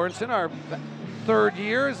 Andrew Sorensen, our 3rd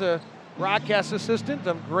year as a broadcast assistant,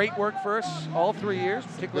 done great work for us all 3 years,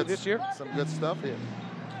 particularly this year. Some good stuff here.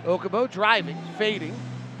 Okubo driving, fading,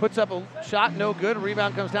 puts up a shot, no good. A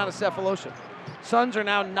rebound comes down to Sefolosha. Suns are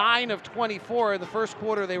now 9 of 24. In the first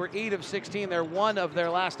quarter, they were 8 of 16. They're 1 of their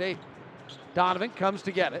last 8. Donovan comes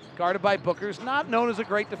to get it, guarded by Booker's, not known as a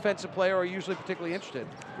great defensive player or usually particularly interested.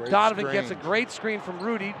 Donovan gets a great screen from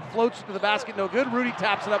Rudy, floats to the basket, no good. Rudy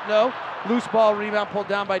taps it up, no. Loose ball, rebound pulled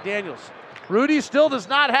down by Daniels. Rudy still does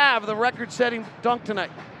not have the record-setting dunk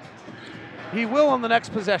tonight. He will on the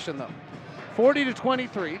next possession, though.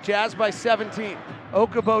 40-23, Jazz by 17.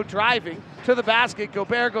 Okubo driving to the basket.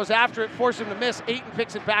 Gobert goes after it, forces him to miss. Ayton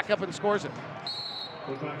picks it back up and scores it.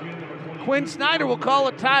 Quinn Snyder will call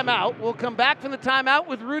a timeout. We'll come back from the timeout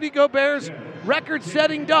with Rudy Gobert's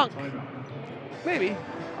record-setting dunk. Maybe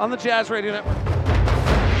on the Jazz Radio Network.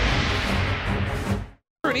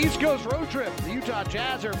 An East Coast road trip. The Utah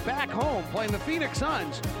Jazz are back home playing the Phoenix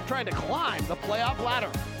Suns, trying to climb the playoff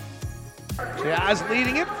ladder. Jazz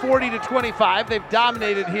leading it 40-25. They've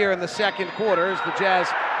dominated here in the second quarter as the Jazz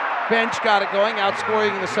bench got it going,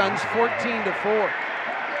 outscoring the Suns 14-4.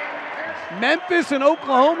 Memphis and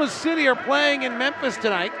Oklahoma City are playing in Memphis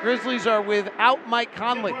tonight. Grizzlies are without Mike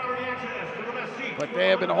Conley, but they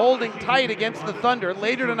have been holding tight against the Thunder.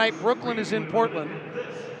 Later tonight, Brooklyn is in Portland.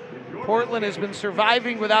 Portland has been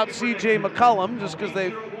surviving without C.J. McCollum just because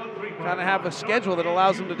they kind of have a schedule that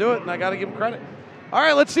allows them to do it, and I got to give them credit. All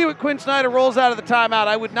right, let's see what Quinn Snyder rolls out of the timeout.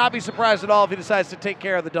 I would not be surprised at all if he decides to take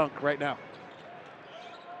care of the dunk right now.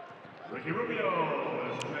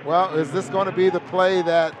 Well, is this going to be the play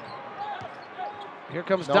that... Here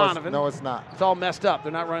comes Donovan. No, it's not. It's all messed up.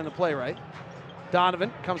 They're not running the play right.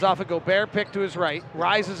 Donovan comes off a Gobert pick to his right,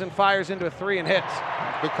 rises and fires into a 3 and hits.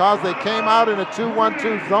 Because they came out in a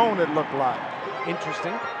 2-1-2 zone, it looked like.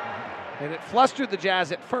 Interesting. And it flustered the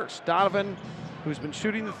Jazz at first. Donovan, who's been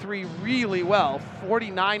shooting the 3 really well,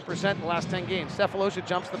 49% in the last 10 games. Sefolosha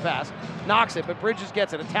jumps the pass, knocks it, but Bridges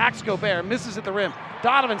gets it, attacks Gobert, misses at the rim.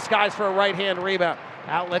 Donovan skies for a right-hand rebound.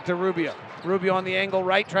 Outlet to Rubio. Rubio on the angle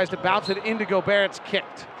right, tries to bounce it into Gobert. It's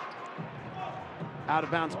kicked. Out of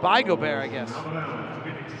bounds by Gobert, I guess.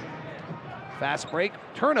 Fast break,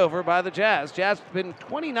 turnover by the Jazz. Jazz have been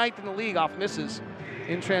 29th in the league off misses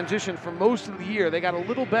in transition for most of the year. They got a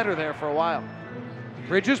little better there for a while.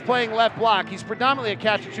 Bridges playing left block. He's predominantly a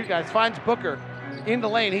catch-and-shoot guy. Finds Booker in the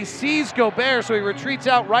lane. He sees Gobert, so he retreats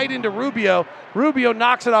out right into Rubio. Rubio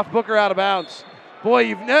knocks it off Booker out of bounds.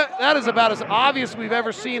 Boy, that is about as obvious we've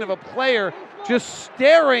ever seen of a player just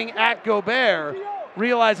staring at Gobert,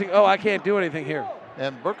 realizing, oh, I can't do anything here.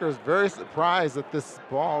 And Booker's very surprised that this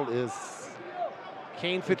ball is...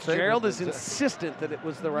 Kane Fitzgerald is insistent that it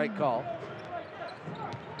was the right call.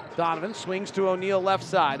 Donovan swings to O'Neal left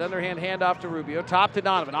side. Underhand handoff to Rubio. Top to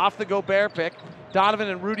Donovan. Off the Gobert pick. Donovan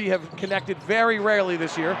and Rudy have connected very rarely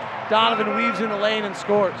this year. Donovan weaves in the lane and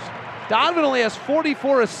scores. Donovan only has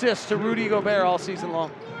 44 assists to Rudy Gobert all season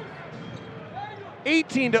long.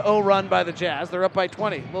 18-0 run by the Jazz. They're up by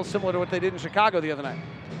 20. A little similar to what they did in Chicago the other night.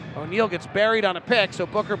 O'Neal gets buried on a pick, so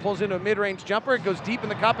Booker pulls into a mid-range jumper. It goes deep in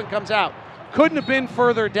the cup and comes out. Couldn't have been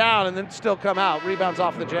further down and then still come out. Rebounds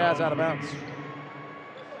off the Jazz, out of bounds.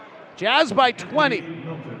 Jazz by 20.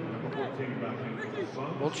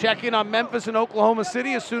 We'll check in on Memphis and Oklahoma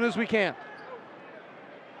City as soon as we can.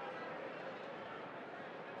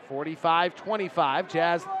 45-25.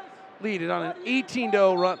 Jazz lead it on an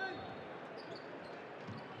 18-0 run.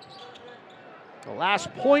 The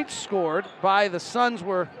last points scored by the Suns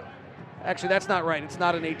were, actually that's not right. It's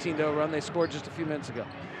not an 18-0 run. They scored just a few minutes ago.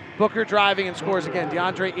 Booker driving and scores again.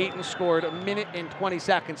 DeAndre Ayton scored a minute and 20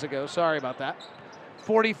 seconds ago. Sorry about that.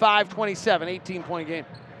 45-27, 18-point game.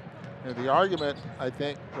 And the argument, I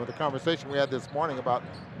think, or the conversation we had this morning about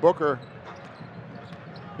Booker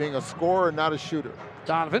being a scorer, not a shooter.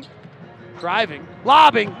 Donovan driving,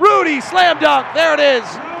 lobbing, Rudy, slam dunk. There it is.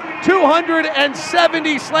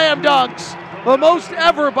 270 slam dunks. The most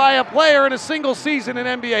ever by a player in a single season in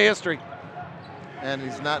NBA history. And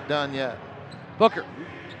he's not done yet. Booker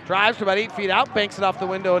drives to about 8 feet out, banks it off the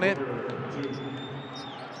window and in.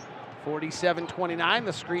 47-29,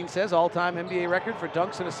 the screen says, all-time NBA record for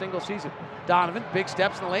dunks in a single season. Donovan, big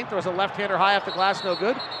steps in the lane, throws a left-hander high off the glass, no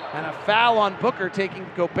good. And a foul on Booker, taking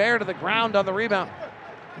Gobert to the ground on the rebound.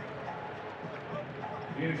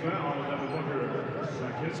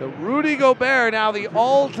 So Rudy Gobert now the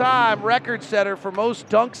all-time record setter for most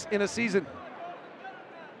dunks in a season.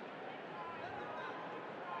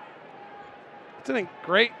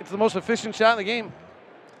 It's the most efficient shot in the game.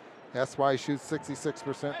 That's why he shoots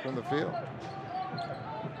 66% from the field.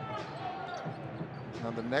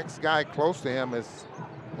 Now the next guy close to him is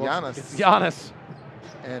Giannis. It's Giannis.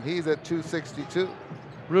 And he's at 262.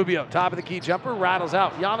 Rubio, top of the key jumper, rattles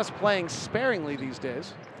out. Giannis playing sparingly these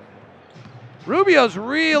days. Rubio's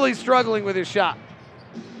really struggling with his shot.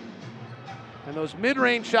 And those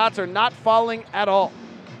mid-range shots are not falling at all.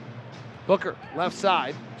 Booker, left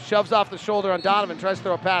side, shoves off the shoulder on Donovan, tries to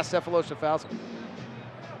throw a pass, Sefolosha fouls him.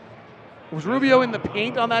 Was Rubio in the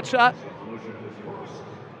paint on that shot?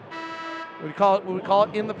 Would we call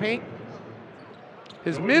it in the paint?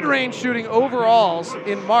 His mid-range shooting overalls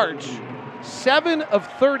in March, 7 of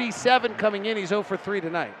 37 coming in. He's 0 for 3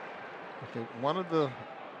 tonight. Okay, one of the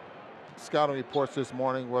scouting reports this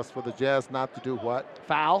morning was for the Jazz not to do what?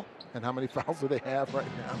 Foul. And how many fouls do they have right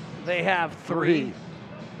now? They have 3.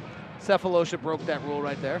 Sefolosha broke that rule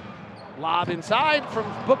right there. Lob inside from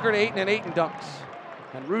Booker to Ayton, and Ayton dunks.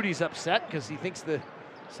 And Rudy's upset because he thinks that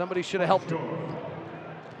somebody should have helped him.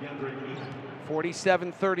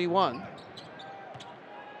 47-31.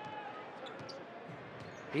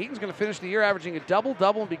 Ayton's going to finish the year averaging a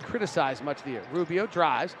double-double and be criticized much of the year. Rubio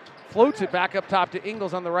drives, floats it back up top to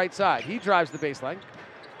Ingles on the right side. He drives the baseline.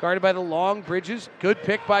 Guarded by the long Bridges. Good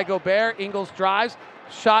pick by Gobert. Ingles drives.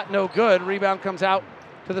 Shot no good. Rebound comes out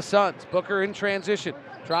to the Suns. Booker in transition.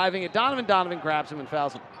 Driving at Donovan. Donovan grabs him and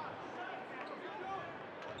fouls him.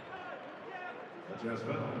 Are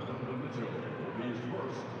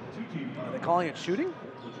they calling it shooting?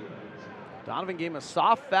 Donovan gave him a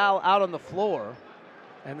soft foul out on the floor,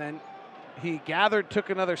 and then he gathered,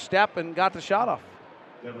 took another step, and got the shot off.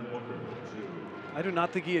 I do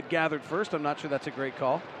not think he had gathered first. I'm not sure that's a great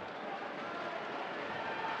call.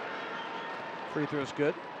 Free throw's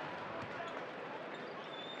good.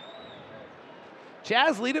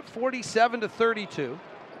 Jazz lead at 47-32.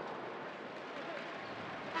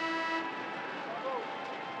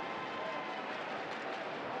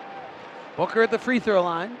 Booker at the free throw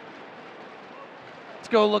line. Let's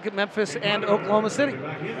go look at Memphis and Oklahoma City.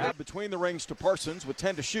 Between the rings to Parsons with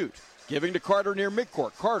 10 to shoot. Giving to Carter near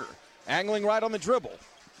midcourt. Carter angling right on the dribble.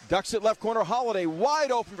 Ducks it left corner. Holiday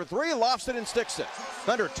wide open for 3. Lofts it and sticks it.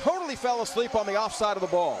 Thunder totally fell asleep on the offside of the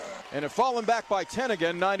ball. And have fallen back by 10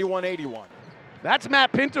 again, 91-81. That's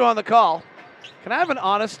Matt Pinto on the call. Can I have an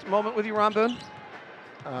honest moment with you, Ron Boone?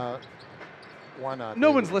 Why not?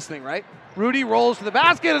 No one's listening, right? Rudy rolls to the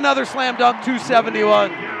basket, another slam dunk,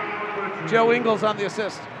 271. Joe Ingles on the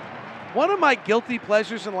assist. One of my guilty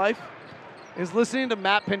pleasures in life is listening to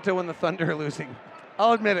Matt Pinto when the Thunder are losing.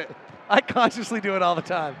 I'll admit it. I consciously do it all the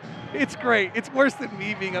time. It's great. It's worse than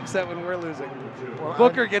me being upset when we're losing. Well,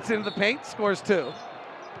 Booker gets into the paint, scores 2.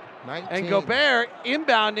 19. And Gobert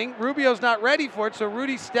inbounding. Rubio's not ready for it, so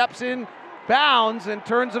Rudy steps in, bounds, and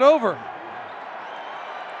turns it over.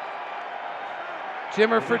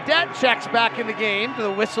 Jimmer Fredette checks back in the game to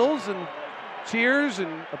the whistles and cheers and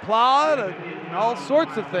applaud and all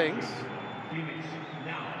sorts of things.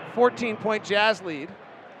 14-point Jazz lead.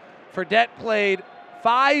 Fredette played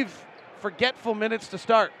 5 forgetful minutes to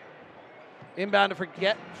start. Inbound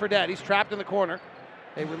to Fredette. He's trapped in the corner.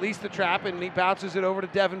 They release the trap, and he bounces it over to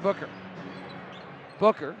Devin Booker.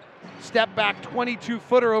 Booker, step back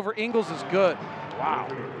 22-footer over Ingles is good. Wow.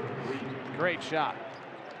 Great shot.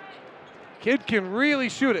 Kid can really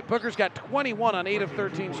shoot it. Booker's got 21 on 8 of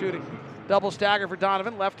 13 shooting. Double stagger for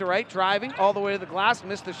Donovan, left to right, driving all the way to the glass,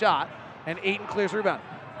 missed the shot, and Ayton clears the rebound.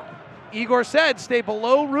 Igor said stay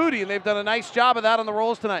below Rudy, and they've done a nice job of that on the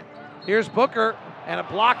rolls tonight. Here's Booker, and a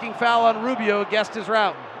blocking foul on Rubio against his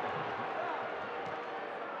route.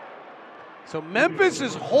 So Memphis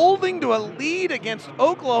is holding to a lead against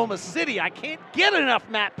Oklahoma City. I can't get enough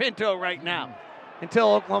Matt Pinto right now.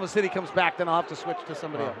 Until Oklahoma City comes back, then I'll have to switch to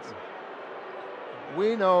somebody else.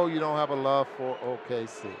 We know you don't have a love for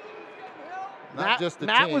OKC.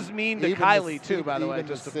 Matt was mean to Kylie, too, by the way,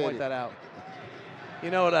 just to point that out. You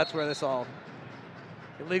know that's where this all...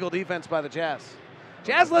 Illegal defense by the Jazz.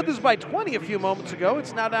 Jazz led this by 20 a few moments ago.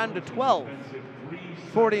 It's now down to 12.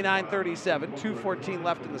 49-37, 2:14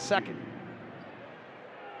 left in the second.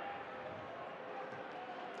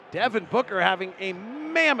 Devin Booker having a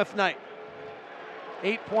mammoth night.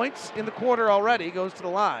 8 points in the quarter already, goes to the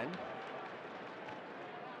line.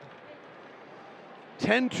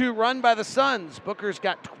 10-2 run by the Suns. Booker's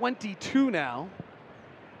got 22 now.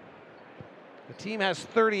 The team has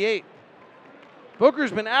 38.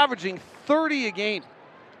 Booker's been averaging 30 a game.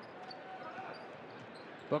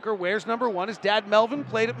 Booker wears number 1. His dad, Melvin,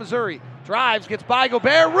 played at Missouri. Drives, gets by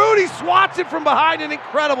Gobert. Rudy swats it from behind, an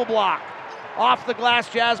incredible block. Off the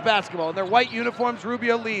glass, Jazz basketball. In their white uniforms,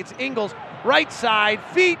 Rubio leads. Ingles, right side,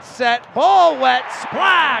 feet set, ball wet,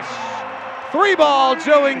 splash. 3-ball,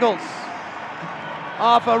 Joe Ingles.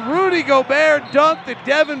 Off a Rudy Gobert dunk that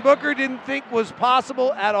Devin Booker didn't think was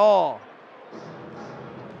possible at all.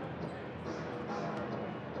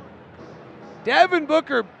 Devin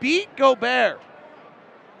Booker beat Gobert.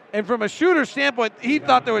 And from a shooter standpoint, he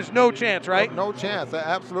thought there was no chance, right? No chance,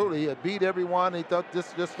 absolutely. He had beat everyone. He thought this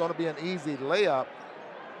was just going to be an easy layup.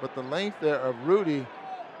 But the length there of Rudy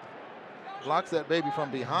blocks that baby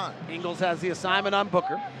from behind. Ingles has the assignment on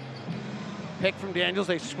Booker. Pick from Daniels.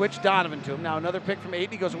 They switch Donovan to him. Now another pick from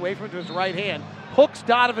Ayton. He goes away from it to his right hand. Hooks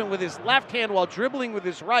Donovan with his left hand while dribbling with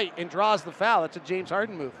his right and draws the foul. That's a James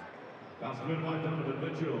Harden move.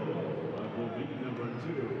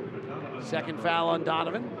 Second foul on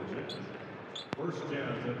Donovan.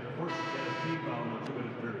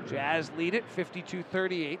 Jazz lead it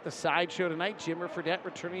 52-38. The sideshow tonight, Jimmer Fredette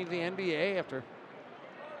returning to the NBA after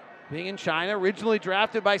being in China. Originally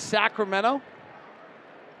drafted by Sacramento.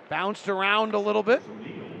 Bounced around a little bit.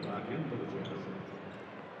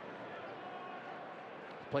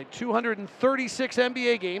 Played 236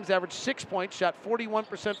 NBA games, averaged 6 points, shot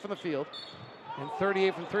 41% from the field, and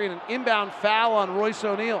 38 from 3, and an inbound foul on Royce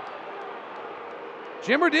O'Neal.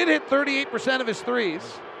 Jimmer did hit 38% of his threes.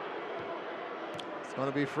 It's going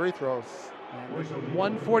to be free throws.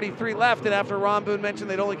 1:43 left, and after Ron Boone mentioned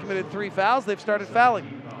they'd only committed 3 fouls, they've started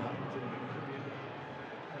fouling.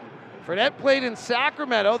 Fredette played in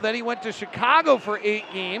Sacramento, then he went to Chicago for 8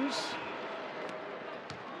 games,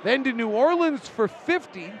 then to New Orleans for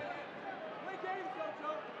 50,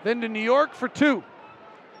 then to New York for 2.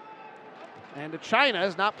 And to China,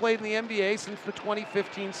 has not played in the NBA since the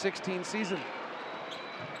 2015-16 season.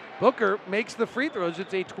 Booker makes the free throws.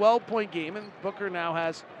 It's a 12-point game, and Booker now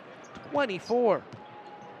has 24.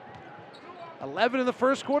 11 in the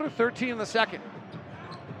first quarter, 13 in the second.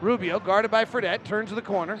 Rubio, guarded by Fredette, turns to the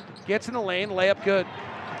corner, gets in the lane, layup good.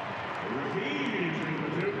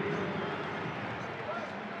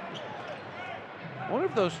 I wonder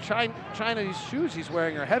if those Chinese shoes he's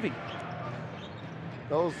wearing are heavy.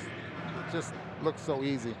 Those just look so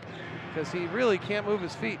easy. Because he really can't move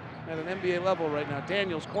his feet at an NBA level right now.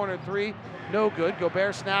 Daniels, corner 3, no good.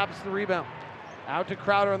 Gobert snaps the rebound. Out to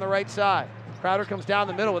Crowder on the right side. Crowder comes down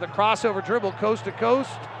the middle with a crossover dribble, coast to coast.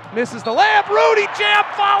 Misses the layup. Rudy jam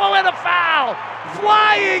follow and a foul.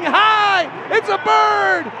 Flying high. It's a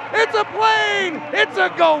bird. It's a plane. It's a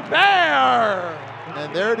Gobert.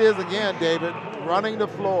 And there it is again, David, running the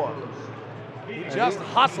floor. He just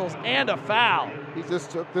hustles and a foul. He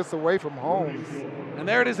just took this away from Holmes. And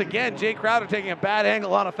there it is again. Jay Crowder taking a bad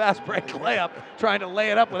angle on a fast break layup, trying to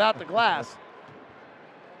lay it up without the glass.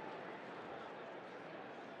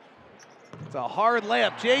 It's a hard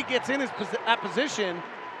layup. Jay gets in that position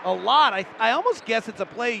a lot. I almost guess it's a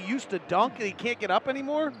play he used to dunk and he can't get up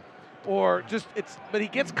anymore. Or just but he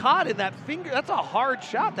gets caught in that finger. That's a hard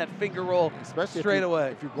shot, that finger roll, especially straight away.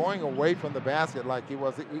 If you're going away from the basket like he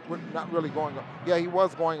was, we're not really going. Yeah, he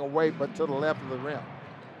was going away, but to the left of the rim.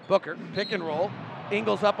 Booker, pick and roll.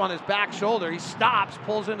 Ingles up on his back shoulder. He stops,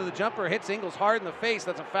 pulls into the jumper, hits Ingles hard in the face.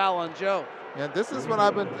 That's a foul on Joe. And this is what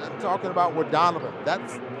I've been talking about with Donovan.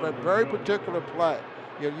 That's a very particular play.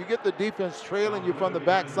 You get the defense trailing you from the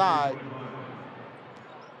backside,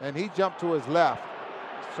 and he jumped to his left.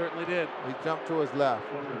 Certainly did. He jumped to his left.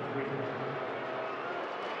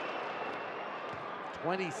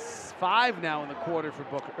 25 now in the quarter for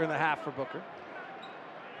Booker, or in the half for Booker.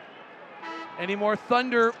 Any more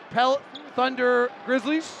Thunder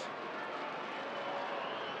Grizzlies?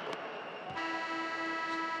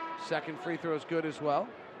 Second free throw is good as well.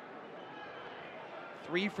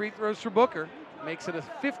 3 free throws for Booker. Makes it a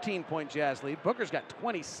 15-point Jazz lead. Booker's got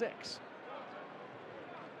 26.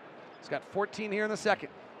 He's got 14 here in the second.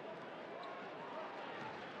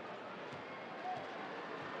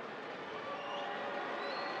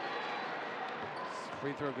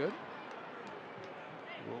 Free throw good.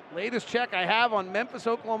 Latest check I have on Memphis,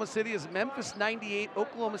 Oklahoma City is Memphis 98,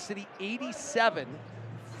 Oklahoma City 87,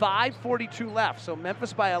 5:42 left. So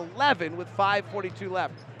Memphis by 11 with 5:42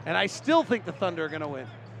 left. And I still think the Thunder are going to win.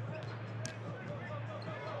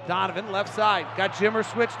 Donovan, left side, got Jimmer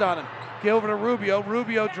switched on him. Get over to Rubio.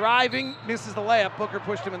 Rubio driving, misses the layup. Booker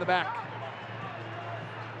pushed him in the back.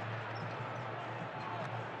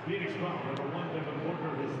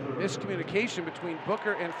 Miscommunication between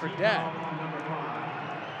Booker and Fredette.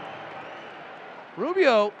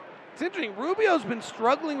 Rubio, it's interesting. Rubio's been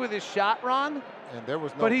struggling with his shot, Ron. And there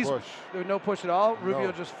was no but push. There was no push at all. Rubio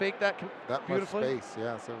No. just faked that beautifully. Much space,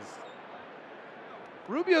 yes. It was.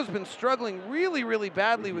 Rubio's been struggling really, really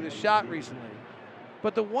badly with his shot recently.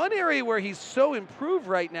 But the one area where he's so improved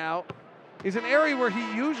right now is an area where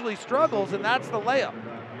he usually struggles, and that's the layup.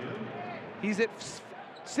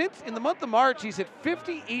 Since in the month of March, he's at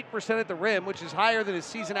 58% at the rim, which is higher than his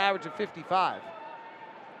season average of 55.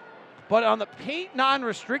 But on the paint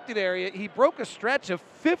non-restricted area, he broke a stretch of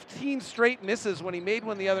 15 straight misses when he made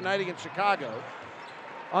one the other night against Chicago.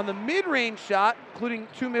 On the mid-range shot, including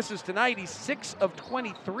 2 misses tonight, he's 6 of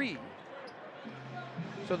 23.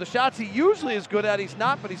 So the shots he usually is good at, he's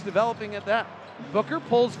not, but he's developing at that. Booker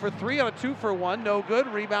pulls for 3 on a 2-for-1, no good.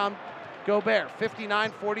 Rebound, Gobert,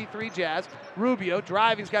 59-43 Jazz. Rubio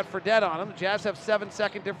driving, he's got Fredette on him. The Jazz have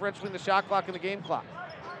 7-second differential between the shot clock and the game clock.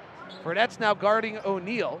 Fredette's now guarding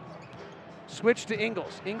O'Neal. Switch to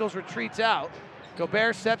Ingles. Ingles retreats out.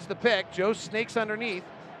 Gobert sets the pick. Joe snakes underneath.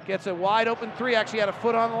 Gets a wide open 3. Actually had a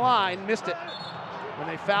foot on the line. Missed it. When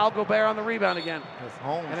they foul Gobert on the rebound again.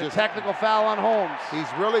 And a technical foul on Holmes.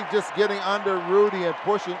 He's really just getting under Rudy and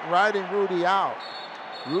pushing, riding Rudy out.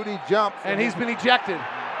 Rudy jumps. And he's been ejected.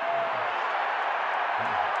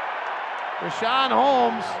 Richaun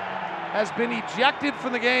Holmes has been ejected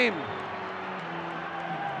from the game.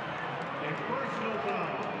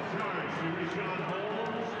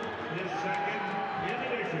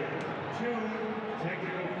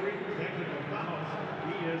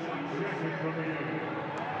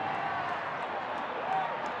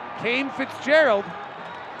 Kane Fitzgerald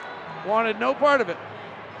wanted no part of it.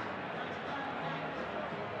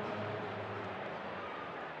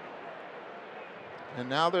 And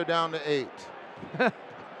now they're down to 8.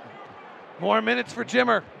 More minutes for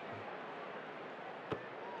Jimmer.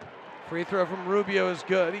 Free throw from Rubio is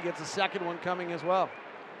good. He gets a second one coming as well.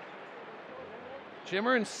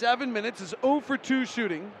 Jimmer in 7 minutes is 0 for 2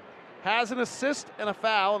 shooting. Has an assist and a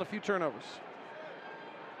foul and a few turnovers.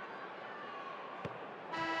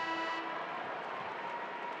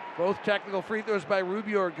 Both technical free throws by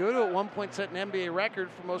Rubio are good. At one point set an NBA record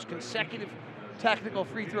for most consecutive technical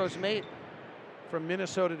free throws made from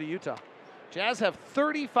Minnesota to Utah. Jazz have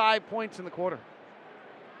 35 points in the quarter.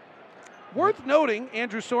 Worth noting,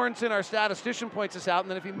 Andrew Sorensen, our statistician, points this out,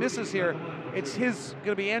 and then if he misses here, it's going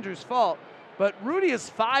to be Andrew's fault. But Rudy is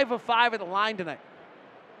 5 of 5 at the line tonight.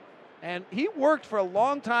 And he worked for a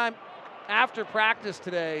long time after practice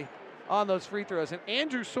today on those free throws. And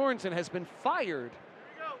Andrew Sorensen has been fired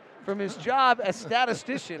from his job as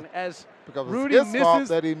statistician as because Rudy it's his fault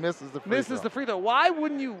that he misses the free throw. Why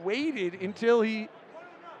wouldn't you waited until he...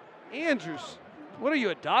 Andrews, what are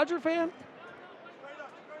you, a Dodger fan?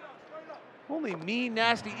 Only mean,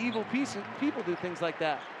 nasty, evil people do things like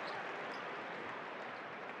that.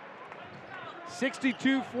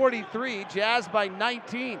 62-43, Jazz by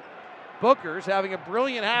 19. Booker's having a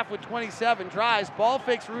brilliant half with 27, drives, ball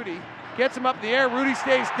fakes Rudy, gets him up in the air, Rudy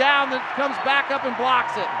stays down, then comes back up and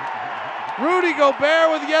blocks it. Rudy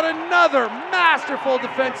Gobert with yet another masterful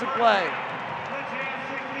defensive play.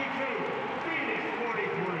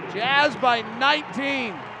 Jazz by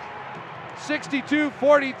 19,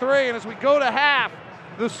 62-43, and as we go to half,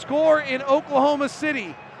 the score in Oklahoma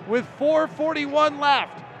City with 4:41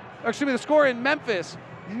 left. Excuse me, the score in Memphis.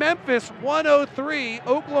 Memphis 103,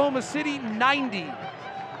 Oklahoma City 90.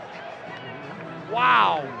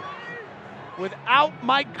 Wow. Without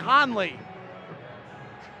Mike Conley,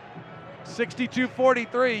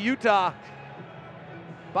 62-43, Utah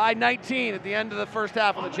by 19 at the end of the first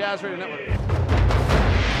half on the Jazz Radio Network.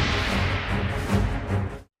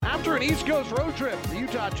 After an East Coast road trip, the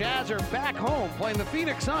Utah Jazz are back home playing the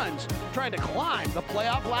Phoenix Suns, trying to climb the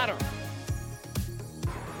playoff ladder.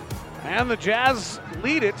 And the Jazz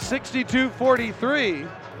lead it 62-43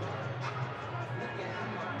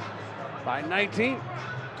 by 19.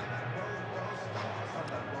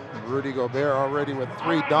 Rudy Gobert already with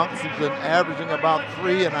 3 dunks. He's been averaging about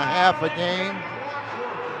 3.5 a game.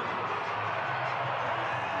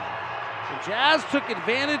 The Jazz took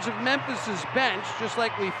advantage of Memphis's bench just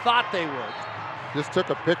like we thought they would. Just took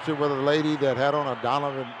a picture with a lady that had on a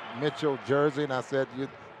Donovan Mitchell jersey, and I said,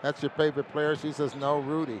 that's your favorite player? She says, no,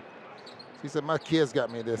 Rudy. She said, my kids got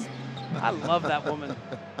me this. I love that woman.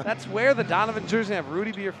 That's where the Donovan jersey have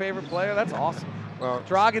Rudy be your favorite player. That's awesome. Well,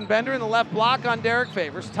 Dragan Bender in the left block on Derek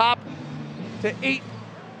Favors. Top to Ayton.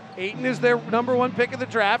 Ayton is their number 1 pick of the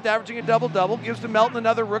draft, averaging a double-double. Gives to Melton,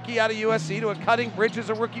 another rookie out of USC, to a cutting Bridges,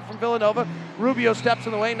 a rookie from Villanova. Rubio steps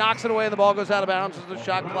in the way, knocks it away, and the ball goes out of bounds as the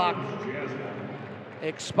shot clock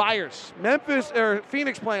expires.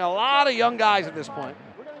 Phoenix playing a lot of young guys at this point.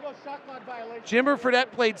 Jimmer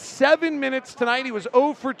Fredette played 7 minutes tonight. He was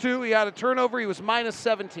 0 for 2. He had a turnover. He was minus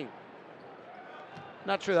 17.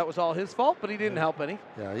 Not sure that was all his fault, but he didn't help any.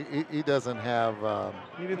 Yeah, he doesn't have.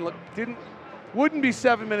 He wouldn't be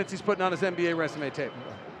 7 minutes he's putting on his NBA resume tape.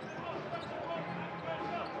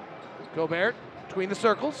 Gobert between the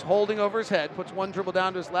circles, holding over his head, puts one dribble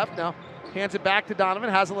down to his left. Now hands it back to Donovan,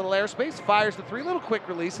 has a little airspace, fires the 3, little quick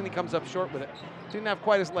release, and he comes up short with it. Didn't have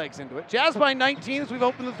quite his legs into it. Jazz by 19 as we've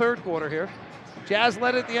opened the third quarter here. Jazz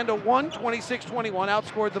led at the end of 1, 26-21,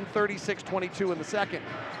 outscored them 36-22 in the second.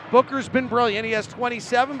 Booker's been brilliant. He has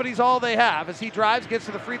 27, but he's all they have. As he drives, gets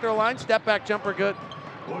to the free throw line, step back jumper good.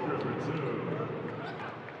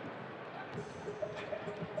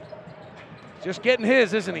 Just getting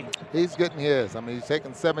his, isn't he? He's getting his. I mean, he's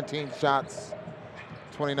taking 17 shots,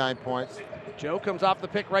 29 points. Joe comes off the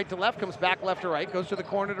pick right to left, comes back left to right, goes to the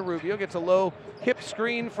corner to Rubio, gets a low hip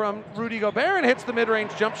screen from Rudy Gobert and hits the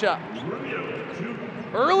mid-range jump shot.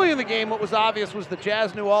 Early in the game, what was obvious was the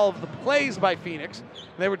Jazz knew all of the plays by Phoenix.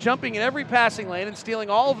 They were jumping in every passing lane and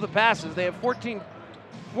stealing all of the passes. They have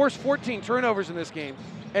forced 14 turnovers in this game.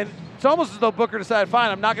 And it's almost as though Booker decided,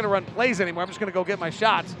 fine, I'm not going to run plays anymore. I'm just going to go get my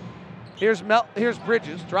shots. Here's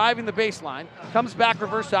Bridges driving the baseline, comes back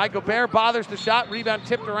reverse side. Gobert bothers the shot, rebound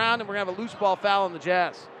tipped around, and we're going to have a loose ball foul on the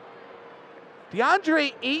Jazz.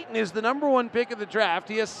 DeAndre Ayton is the number 1 pick of the draft.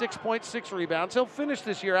 He has 6 points, 6 rebounds. He'll finish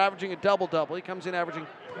this year averaging a double-double. He comes in averaging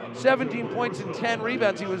 17 points and 10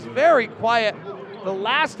 rebounds. He was very quiet the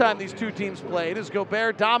last time these two teams played as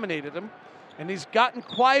Gobert dominated him, and he's gotten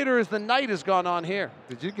quieter as the night has gone on here.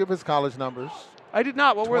 Did you give his college numbers? I did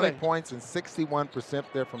not. What were they? 20 points and 61%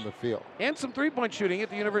 there from the field. And some three-point shooting at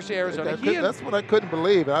the University of Arizona. That's what I couldn't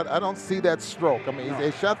believe. I don't see that stroke. I mean,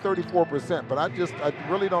 they shot 34%, but I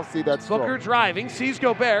really don't see that stroke. Booker driving, sees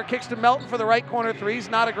Gobert, kicks to Melton for the right corner 3. He's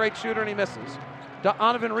not a great shooter, and he misses.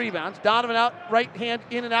 Donovan rebounds. Donovan out, right hand,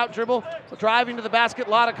 in and out dribble. Driving to the basket,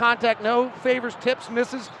 lot of contact. No. Favors, tips,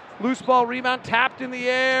 misses. Loose ball rebound, tapped in the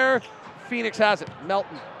air. Phoenix has it.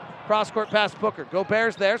 Melton. Cross-court pass Booker.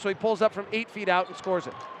 Gobert's there, so he pulls up from 8 feet out and scores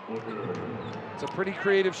it. It's a pretty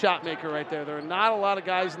creative shot maker right there. There are not a lot of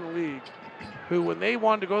guys in the league who, when they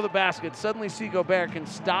wanted to go to the basket, suddenly see Gobert can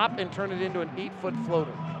stop and turn it into an 8-foot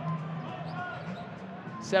floater.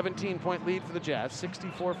 17-point lead for the Jazz,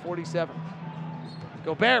 64-47.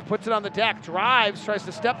 Gobert puts it on the deck, drives, tries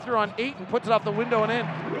to step through on 8 and puts it off the window and in.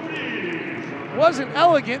 Wasn't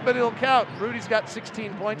elegant, but it'll count. Rudy's got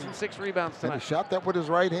 16 points and 6 rebounds tonight. And he shot that with his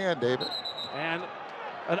right hand, David. And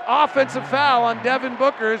an offensive foul on Devin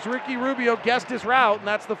Booker as Ricky Rubio guessed his route, and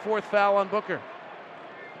that's the 4th foul on Booker.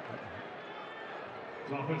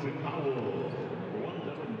 Offensive foul on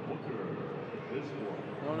Devin Booker.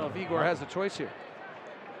 I don't know if Igor has a choice here.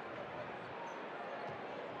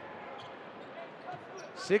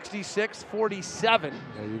 66-47.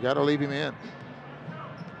 Yeah, you got to leave him in.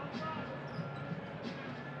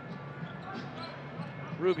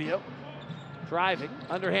 Rubio driving,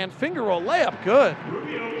 underhand finger roll, layup, good.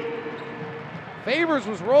 Favors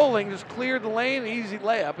was rolling, just cleared the lane, easy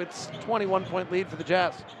layup. It's a 21-point lead for the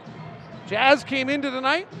Jazz. Jazz came into the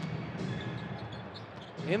night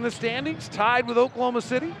in the standings, tied with Oklahoma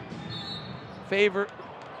City.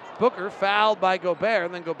 Booker fouled by Gobert,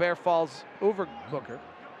 and then Gobert falls over Booker.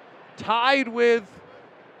 Tied with,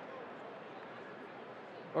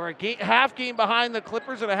 or a half game behind the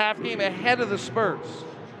Clippers and a half game ahead of the Spurs.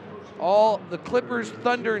 All the Clippers,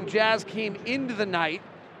 Thunder, and Jazz came into the night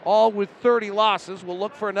all with 30 losses. We'll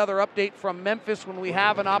look for another update from Memphis when we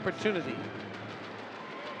have an opportunity.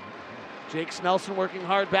 Jake Snelson working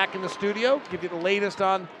hard back in the studio. Give you the latest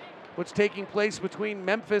on what's taking place between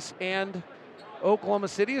Memphis and Oklahoma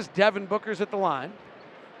City as Devin Booker's at the line.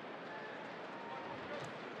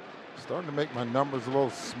 Starting to make my numbers a little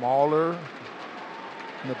smaller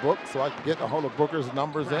in the book so I can get a hold of Booker's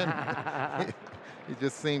numbers in. He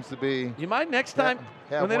just seems to be. You might next time,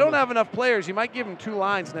 when they don't have enough players, you might give him 2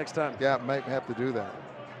 lines next time. Yeah, might have to do that.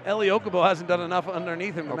 Eli Okubo hasn't done enough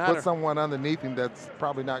underneath him to matter. Put someone underneath him that's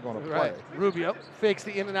probably not going to play. Right. Rubio fakes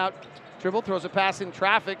the in and out dribble, throws a pass in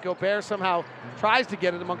traffic. Gobert somehow tries to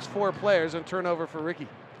get it amongst 4 players and turnover for Ricky.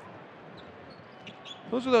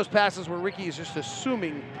 Those are those passes where Ricky is just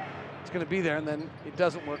assuming it's going to be there, and then it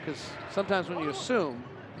doesn't work, because sometimes when you assume,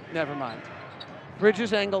 never mind.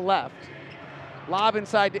 Bridges angle left. Lob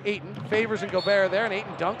inside to Ayton. Favors and Gobert are there, and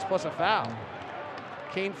Ayton dunks plus a foul.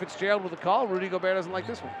 Kane Fitzgerald with a call. Rudy Gobert doesn't like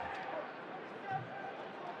this one.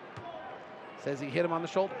 Says he hit him on the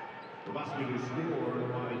shoulder.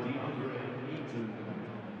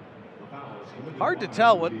 Hard to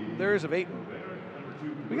tell what there is of Ayton.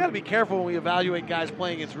 We got to be careful when we evaluate guys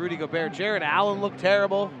playing against Rudy Gobert. Jared Allen looked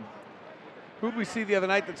terrible. Who did we see the other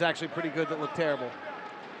night that's actually pretty good that looked terrible?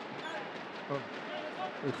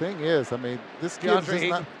 The thing is, I mean, this kid's just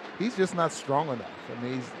not, he's just not strong enough. I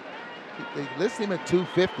mean, they list him at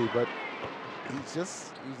 250, but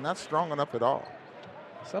he's not strong enough at all.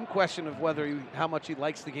 Some question of whether how much he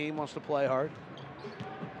likes the game, wants to play hard.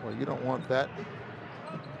 Well, you don't want that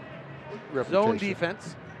reputation. Zone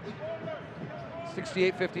defense.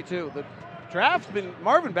 68-52. The draft's been,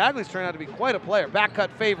 Marvin Bagley's turned out to be quite a player. Back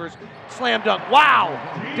cut Favors, slam dunk. Wow!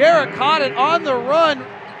 Derek caught it on the run.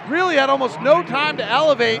 Really had almost no time to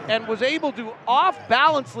elevate and was able to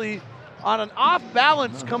off-balancely, on an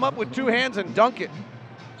off-balance, come up with 2 hands and dunk it.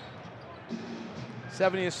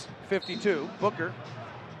 70-52. Booker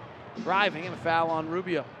driving and a foul on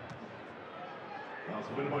Rubio.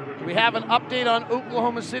 Do we have an update on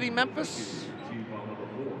Oklahoma City, Memphis?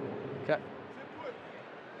 Okay.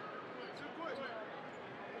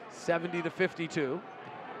 70-52.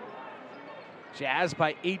 Jazz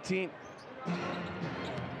by 18.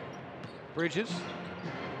 Bridges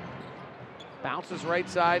bounces right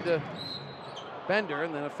side to Bender,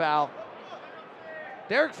 and then a foul.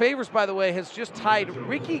 Derek Favors, by the way, has just tied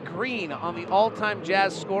Ricky Green on the all-time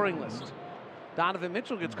Jazz scoring list. Donovan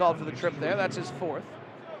Mitchell gets called for the trip there. That's his 4th.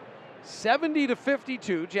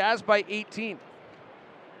 70-52, Jazz by 18.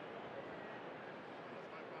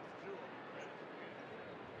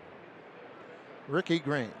 Ricky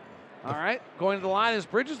Green. All right, going to the line is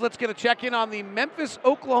Bridges. Let's get a check-in on the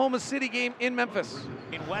Memphis-Oklahoma City game in Memphis.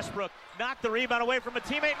 In Westbrook knocked the rebound away from a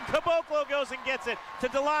teammate, and Caboclo goes and gets it to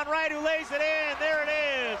DeLon Wright, who lays it in. There it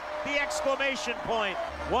is, the exclamation point.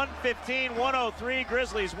 115-103,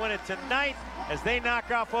 Grizzlies win it tonight as they knock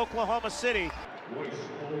off Oklahoma City.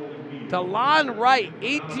 DeLon Wright,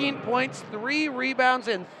 18 points, 3 rebounds,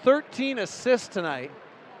 and 13 assists tonight.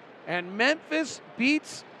 And Memphis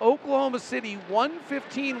beats Oklahoma City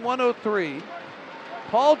 115-103.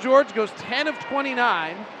 Paul George goes 10 of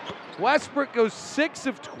 29. Westbrook goes 6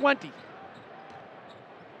 of 20.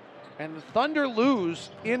 And the Thunder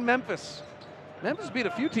lose in Memphis. Memphis beat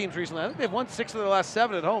a few teams recently. I think they've won 6 of their last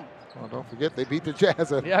 7 at home. Well, don't forget they beat the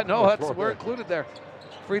Jazz. Yeah, no, we're included there.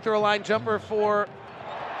 Free throw line jumper for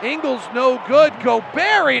Ingles, no good.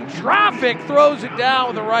 Gobert in traffic, throws it down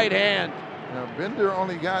with the right hand. Now, Bender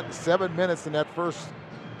only got 7 minutes in that first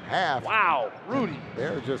half. Wow, Rudy.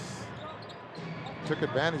 There just took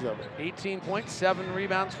advantage of it. 18 points, 7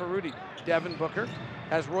 rebounds for Rudy. Devin Booker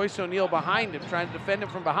has Royce O'Neal behind him, trying to defend him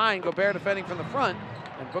from behind. Gobert defending from the front,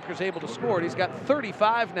 and Booker's able to score. He's got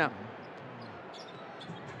 35 now.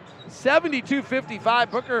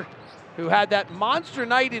 72-55. Booker, who had that monster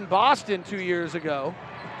night in Boston 2 years ago,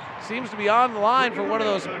 seems to be on the line for one of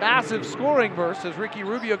those massive scoring bursts as Ricky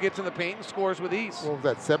Rubio gets in the paint and scores with ease. What was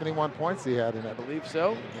that, 71 points he had in that? I believe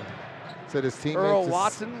so. Said his teammates. Earl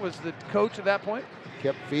Watson was the coach at that point.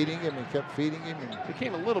 Kept feeding him and kept feeding him. And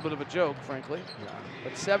became a little bit of a joke, frankly. Yeah.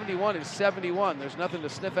 But 71 is 71. There's nothing to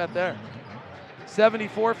sniff at there.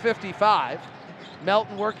 74-55.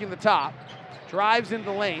 Melton working the top. Drives into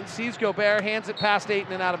the lane. Sees Gobert. Hands it past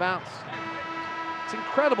Ayton and out of bounds. It's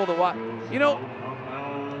incredible to watch. You know,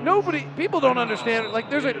 people don't understand it. Like,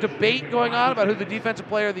 there's a debate going on about who the defensive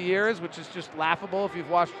player of the year is, which is just laughable if you've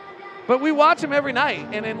watched. But we watch him every night,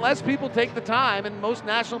 and unless people take the time, and most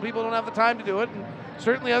national people don't have the time to do it, and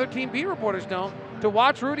certainly other team beat reporters don't, to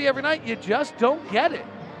watch Rudy every night, you just don't get it.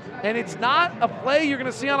 And it's not a play you're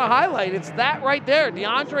going to see on a highlight. It's that right there.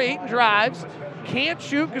 DeAndre Ayton drives, can't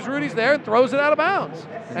shoot because Rudy's there and throws it out of bounds.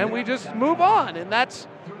 And we just move on. And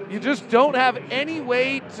you just don't have any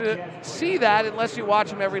way to see that unless you watch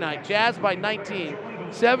them every night. Jazz by 19,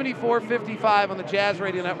 74-55 on the Jazz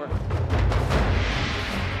Radio Network.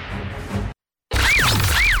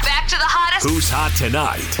 Back to the hottest. Who's hot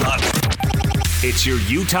tonight? It's your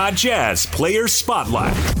Utah Jazz Player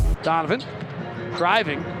Spotlight. Donovan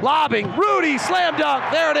driving, lobbing, Rudy, slam dunk.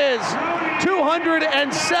 There it is.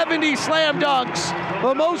 270 slam dunks,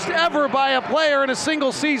 the most ever by a player in a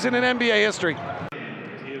single season in NBA history.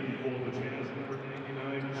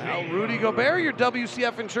 Now, Rudy Gobert, your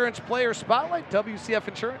WCF Insurance Player Spotlight. WCF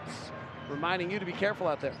Insurance, reminding you to be careful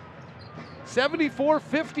out there.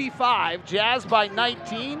 74-55, Jazz by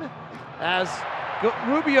 19, as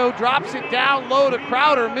Rubio drops it down low to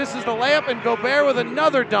Crowder, misses the layup, and Gobert with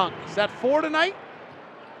another dunk. Is that 4 tonight?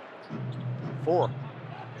 4.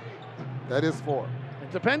 That is 4.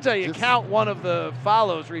 It depends how you count one of the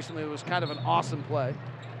follows recently. It was kind of an awesome play.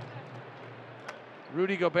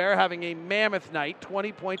 Rudy Gobert having a mammoth night,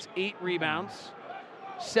 20 points, 8 rebounds,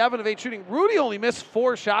 7 of 8 shooting. Rudy only missed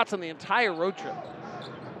 4 shots on the entire road trip.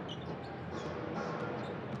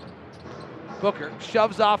 Booker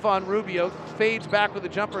shoves off on Rubio, fades back with a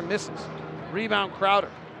jumper and misses. Rebound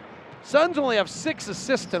Crowder. Suns only have 6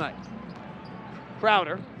 assists tonight.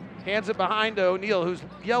 Crowder hands it behind to O'Neal, whose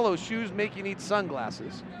yellow shoes make you need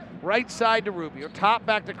sunglasses. Right side to Rubio, top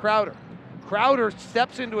back to Crowder. Crowder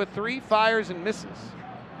steps into a 3, fires and misses.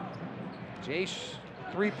 Jace,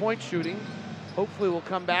 3-point shooting. Hopefully will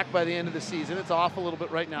come back by the end of the season. It's off a little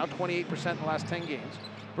bit right now, 28% in the last 10 games.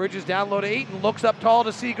 Bridges down low to Ayton, looks up tall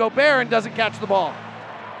to see Gobert and doesn't catch the ball.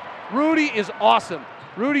 Rudy is awesome.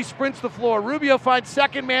 Rudy sprints the floor. Rubio finds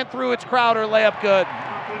second man through. It's Crowder, layup good.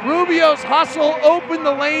 Rubio's hustle opened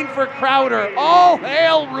the lane for Crowder. All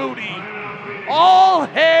hail Rudy. All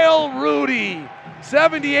hail Rudy.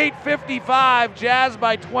 78-55, Jazz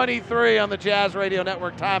by 23 on the Jazz Radio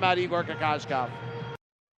Network. Timeout, Igor Kokoshkov.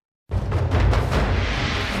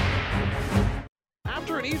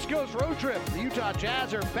 After an East Coast road trip, the Utah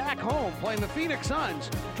Jazz are back home playing the Phoenix Suns,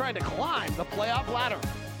 trying to climb the playoff ladder.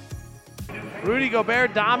 Rudy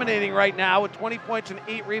Gobert dominating right now with 20 points and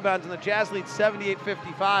 8 rebounds, and the Jazz lead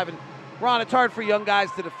 78-55. And Ron, it's hard for young guys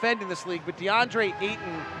to defend in this league, but DeAndre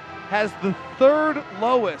Ayton has the 3rd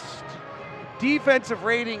lowest defensive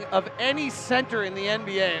rating of any center in the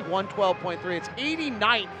NBA at 112.3. It's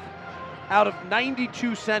 89th out of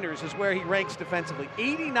 92 centers is where he ranks defensively.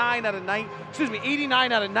 89 out of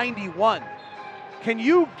 91. Can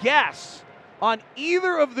you guess on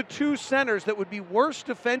either of the 2 centers that would be worse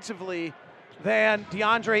defensively than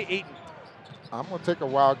DeAndre Ayton? I'm going to take a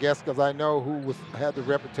wild guess because I know who had the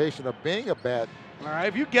reputation of being a bad. All right,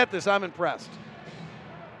 if you get this, I'm impressed.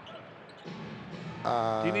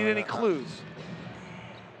 Do you need any clues?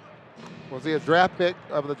 Was he a draft pick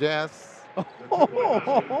of the Jazz?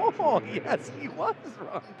 Oh, yes, he was,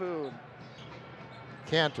 Ron Boone.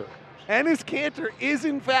 Cantor. Enes Kanter is,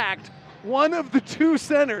 in fact, one of the 2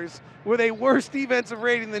 centers with a worse defensive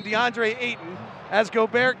rating than DeAndre Ayton, as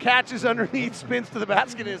Gobert catches underneath, spins to the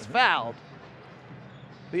basket, and is fouled.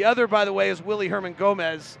 The other, by the way, is Willie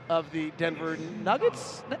Herman-Gomez of the Denver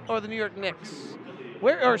Nuggets or the New York Knicks?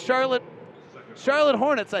 Or Charlotte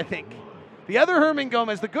Hornets, I think. The other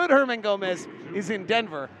Herman-Gomez, the good Herman-Gomez, is in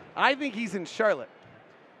Denver. I think he's in Charlotte.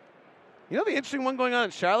 You know the interesting one going on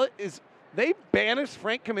in Charlotte is they banished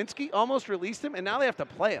Frank Kaminsky, almost released him, and now they have to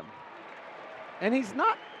play him. And he's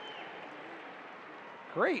not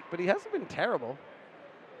great, but he hasn't been terrible.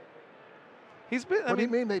 He's been. What do you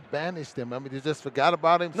mean they banished him? I mean, they just forgot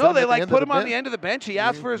about him? No, they put him on the end of the bench. He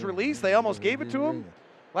asked for his release. They almost gave it to him.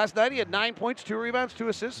 Last night he had 9 points, 2 rebounds, 2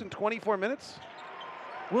 assists in 24 minutes.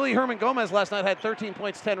 Willie Herman-Gomez last night had 13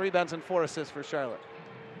 points, 10 rebounds, and 4 assists for Charlotte.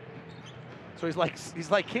 So he's like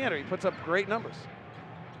Kanter. He puts up great numbers.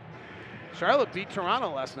 Charlotte beat Toronto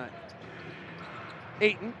last night.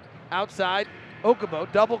 Ayton outside. Okubo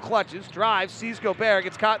double clutches, drives, sees Gobert,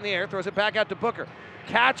 gets caught in the air, throws it back out to Booker.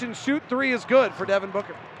 Catch and shoot 3 is good for Devin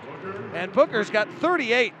Booker. And Booker's got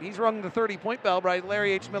 38. He's rung the 30-point bell by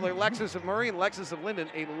Larry H. Miller, Lexus of Murray, and Lexus of Linden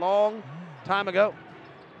a long time ago.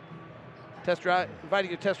 Test drive, inviting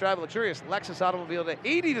you to test drive a luxurious Lexus automobile today,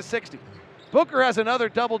 80-60. Booker has another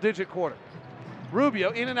double-digit quarter. Rubio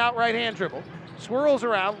in and out right-hand dribble, swirls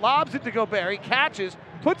around, lobs it to Gobert, he catches,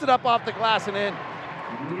 puts it up off the glass and in.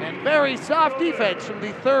 And very soft defense from the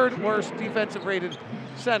 3rd worst defensive rated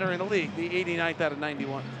center in the league, the 89th out of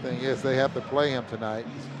 91. Thing is, they have to play him tonight.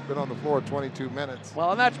 He's been on the floor 22 minutes.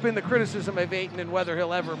 Well, and that's been the criticism of Ayton and whether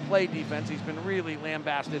he'll ever play defense. He's been really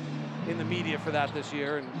lambasted in the media for that this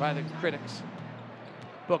year and by the critics.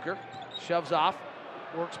 Booker shoves off,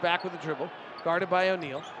 works back with the dribble, guarded by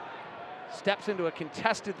O'Neal. Steps into a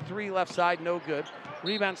contested three left side, no good.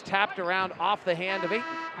 Rebounds tapped around off the hand of Ayton.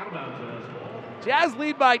 Jazz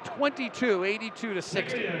lead by 22, 82 to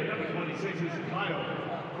 60.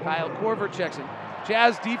 Kyle Korver checks in.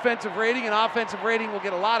 Jazz defensive rating and offensive rating will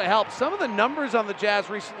get a lot of help. Some of the numbers on the Jazz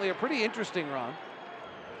recently are pretty interesting, Ron.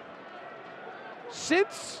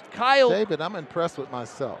 Since Kyle... David, I'm impressed with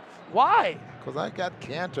myself. Why? Because I got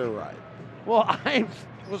Cantor right. Well, I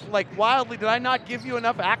was like wildly, did I not give you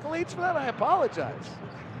enough accolades for that? I apologize.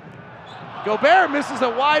 Gobert misses a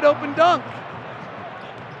wide open dunk.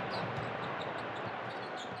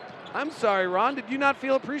 I'm sorry, Ron. Did you not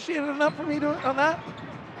feel appreciated enough for me on that?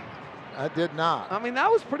 I did not. I mean, that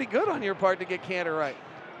was pretty good on your part to get Cantor right.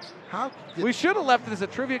 We should have left it as a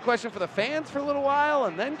trivia question for the fans for a little while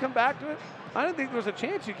and then come back to it. I didn't think there was a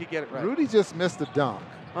chance you could get it right. Rudy just missed a dunk.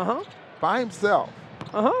 By himself.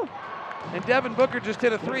 And Devin Booker just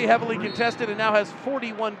hit a three, heavily contested, and now has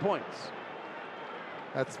 41 points.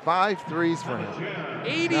 That's 5 threes for him.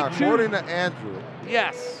 82. Now, according to Andrew.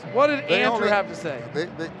 Yes. What did Andrew have to say?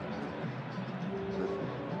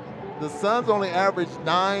 The Suns only averaged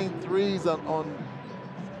 9 threes on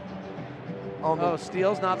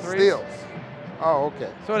steals, not threes? Steals. Oh,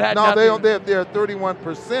 okay. So it had no, nothing. they're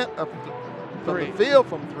 31% from the field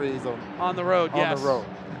from threes on the road. On the road.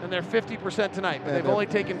 And they're 50% tonight, but they've only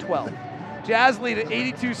taken 12. Jazz lead at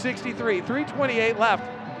 82-63, 3:28 left.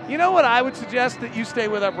 You know what I would suggest that you stay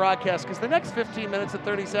with our broadcast, because the next 15 minutes and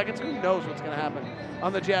 30 seconds, who knows what's going to happen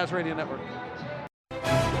on the Jazz Radio Network.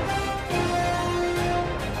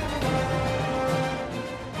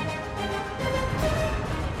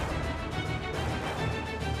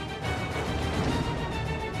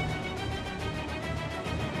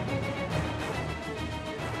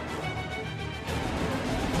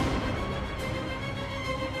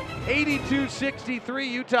 (82-63),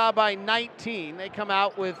 Utah by 19. They come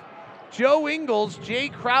out with Joe Ingles, Jay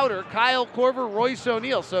Crowder, Kyle Korver, Royce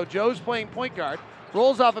O'Neal. So Joe's playing point guard.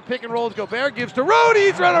 Rolls off a pick and roll with Gobert, gives to Rudy.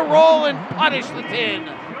 He's going to roll and punish the tin.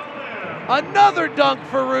 Another dunk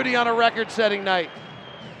for Rudy on a record-setting night.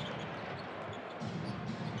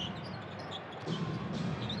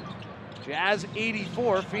 Jazz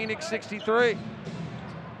 84, Phoenix 63.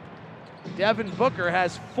 Devin Booker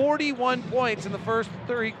has 41 points in the first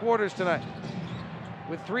 3 quarters tonight.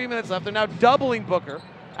 With 3 minutes left, they're now doubling Booker.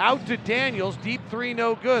 Out to Daniels, deep three,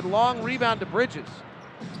 no good. Long rebound to Bridges.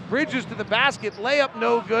 Bridges to the basket, layup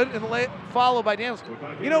no good, and followed by Daniels.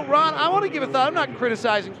 You know, Ron, I want to give a thought. I'm not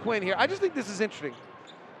criticizing Quinn here. I just think this is interesting.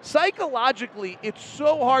 Psychologically, it's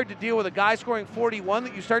so hard to deal with a guy scoring 41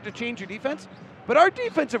 that you start to change your defense. But our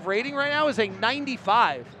defensive rating right now is a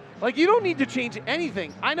 95. Like, you don't need to change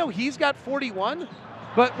anything. I know he's got 41,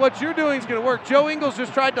 but what you're doing is going to work. Joe Ingles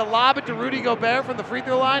just tried to lob it to Rudy Gobert from the free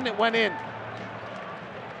throw line. It went in.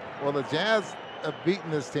 Well, the Jazz have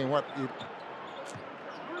beaten this team,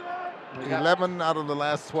 11 out of the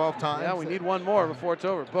last 12 times? Yeah, we need one more before it's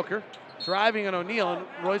over. Booker driving on O'Neal, and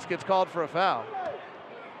Royce gets called for a foul.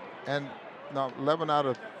 And no, 11 out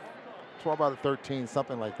of 12 out of 13,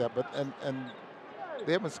 something like that. But and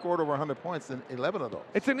they haven't scored over 100 points in 11 of those.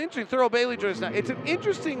 It's an interesting, Thurl Bailey joins now. It's an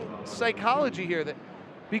interesting psychology here that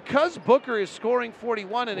because Booker is scoring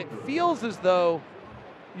 41 and it feels as though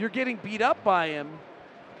you're getting beat up by him,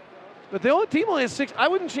 but the only team only has 6. I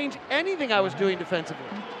wouldn't change anything I was doing defensively.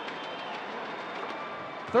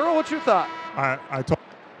 Thurl, what's your thought? I told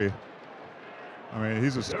you. I mean,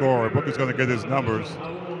 he's a scorer. Booker's going to get his numbers.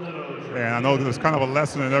 And I know there's kind of a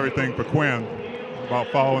lesson in everything for Quinn about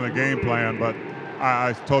following the game plan, but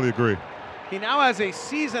I totally agree. He now has a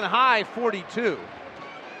season-high 42.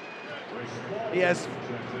 He has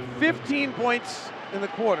 15 points in the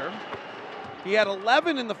quarter. He had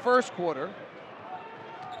 11 in the first quarter.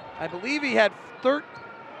 I believe he had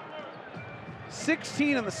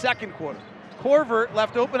 16 in the second quarter. Korver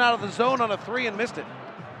left open out of the zone on a 3 and missed it.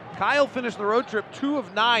 Kyle finished the road trip 2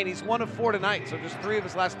 of 9. He's 1 of 4 tonight, so just 3 of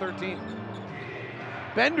his last 13.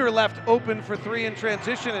 Bender left open for 3 in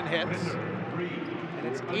transition and hits. And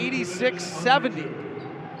it's 86-70.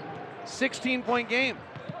 16-point game.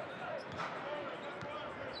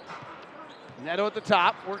 Neto at the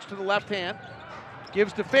top, works to the left hand.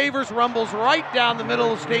 Gives to Favors, rumbles right down the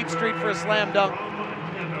middle of State Street for a slam dunk.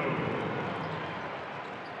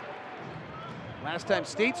 Last time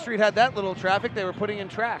State Street had that little traffic, they were putting in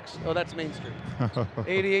tracks. Oh, that's Main Street.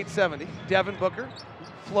 88-70. Devin Booker,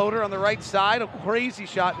 floater on the right side, a crazy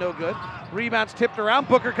shot, no good. Rebounds tipped around.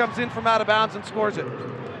 Booker comes in from out of bounds and scores it.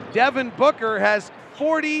 Devin Booker has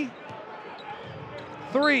 43.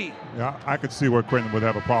 Yeah, I could see where Quentin would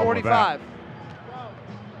have a problem with that. 45.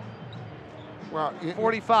 Well,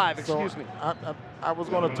 45, so excuse me. I was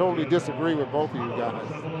going to totally disagree with both of you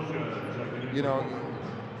guys. You know,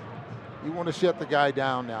 you want to shut the guy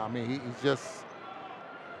down now. I mean, he's just.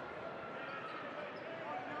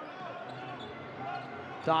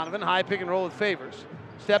 Donovan, high pick and roll with Favors.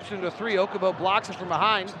 Steps into 3. Okubo blocks it from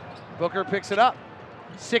behind. Booker picks it up.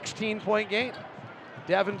 16-point game.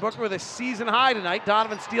 Devin Booker with a season high tonight.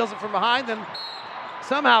 Donovan steals it from behind, then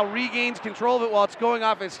somehow regains control of it while it's going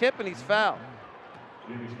off his hip, and he's fouled.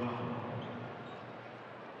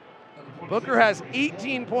 Booker has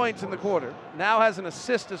 18 points in the quarter. Now has an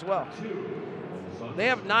assist as well. They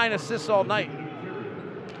have 9 assists all night.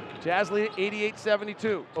 Jazz lead at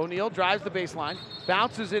 88-72. O'Neal drives the baseline,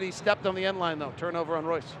 bounces it. He stepped on the end line, though. Turnover on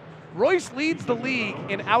Royce. Royce leads the league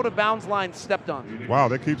in out-of-bounds lines stepped on. Wow,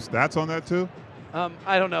 they keep stats on that, too?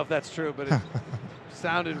 I don't know if that's true, but it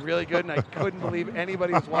sounded really good, and I couldn't believe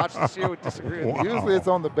anybody who's watched this year would disagree with me. Usually it's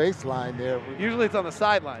on the baseline there. Usually it's on the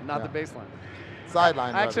sideline, not the baseline.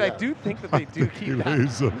 Sideline. Actually, I do think that they do keep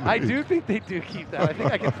that. I do think they do keep that. I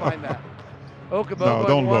think I can find that. Okubo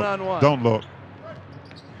going one-on-one. Don't look.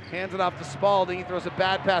 Hands it off to Spalding. He throws a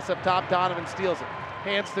bad pass up top. Donovan steals it.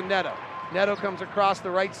 Hands to Neto. Neto comes across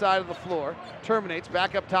the right side of the floor. Terminates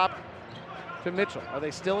back up top to Mitchell. Are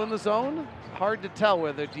they still in the zone? Hard to tell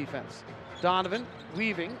where their defense. Donovan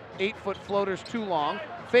weaving. 8-foot floaters too long.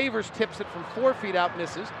 Favors tips it from 4 feet out,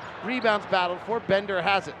 misses. Rebounds battled for. Bender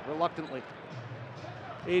has it reluctantly.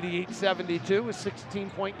 88-72, a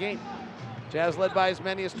 16-point game. Jazz led by as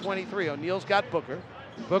many as 23. O'Neal's got Booker.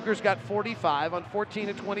 Booker's got 45 on 14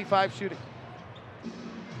 of 25 shooting.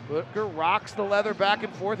 Booker rocks the leather back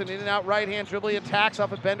and forth, and in and out right-hand dribble. He attacks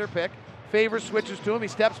off a Bender pick. Favors switches to him. He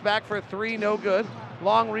steps back for a 3, no good.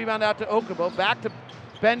 Long rebound out to Okubo. Back to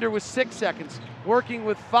Bender with 6 seconds. Working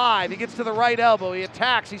with 5. He gets to the right elbow. He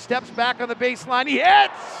attacks. He steps back on the baseline. He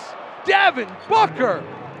hits! Devin Booker!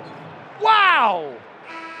 Wow!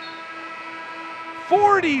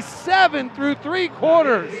 47 through 3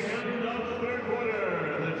 quarters.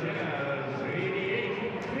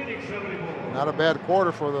 Not a bad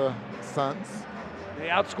quarter for the Suns. They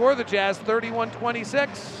outscore the Jazz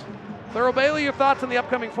 31-26. Thurl Bailey, your thoughts on the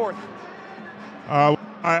upcoming fourth? I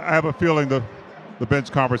have a feeling the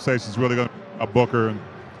bench conversation is really going to be a Booker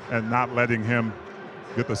and not letting him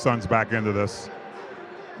get the Suns back into this.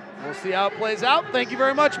 We'll see how it plays out. Thank you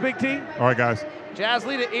very much, Big T. All right, guys. Jazz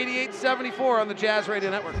lead at 88-74 on the Jazz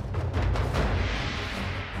Radio Network.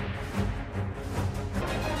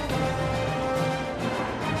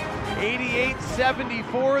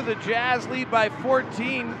 (88-74), the Jazz lead by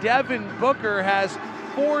 14. Devin Booker has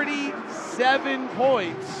 47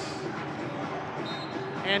 points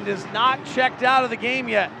and is not checked out of the game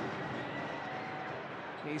yet.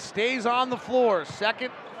 He stays on the floor.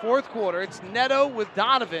 Second, fourth quarter. It's Neto with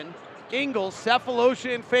Donovan, Ingles,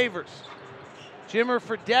 Cephalosha, and Favors. Jimmer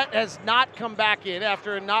Fredette has not come back in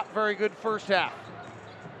after a not very good first half.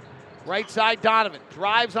 Right side, Donovan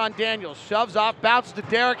drives on Daniels, shoves off, bounces to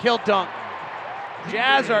Derek Hill, dunk.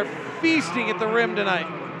 Jazz are feasting at the rim tonight.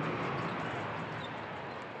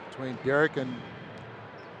 Between Derek and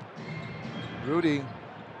Rudy,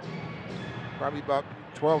 probably about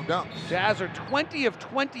 12 dunks. Jazz are 20 of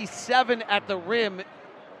 27 at the rim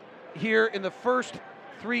here in the first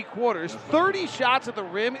 3 quarters. 30 shots at the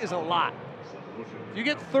rim is a lot. If you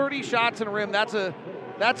get 30 shots in a rim, that's a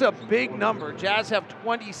big number. Jazz have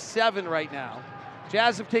 27 right now.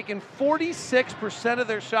 Jazz have taken 46% of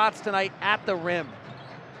their shots tonight at the rim.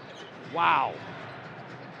 Wow.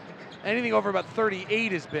 Anything over about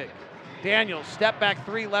 38 is big. Daniels, step back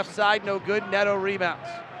 3, left side, no good. Neto rebounds.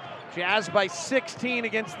 Jazz by 16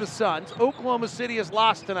 against the Suns. Oklahoma City has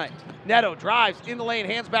lost tonight. Neto drives in the lane,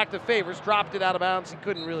 hands back to Favors, dropped it out of bounds. He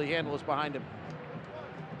couldn't really handle us behind him.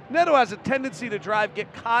 Neto has a tendency to drive,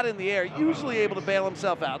 get caught in the air, usually able to bail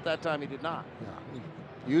himself out. That time he did not. Yeah.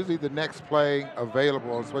 Usually the next play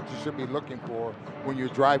available is what you should be looking for when you're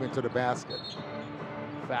driving to the basket.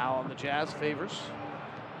 Foul on the Jazz, Favors.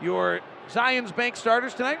 Your Zions Bank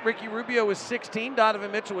starters tonight: Ricky Rubio with 16,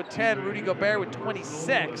 Donovan Mitchell with 10, Rudy Gobert with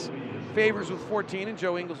 26, Favors with 14, and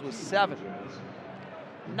Joe Ingles with 7.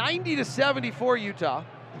 90-74 Utah.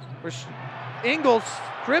 Ingles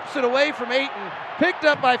strips it away from Ayton, picked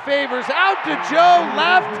up by Favors, out to Joe,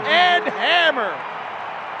 left and hammer.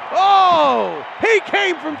 Oh, he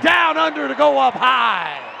came from down under to go up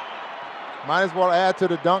high. Might as well add to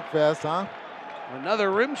the dunk fest, huh?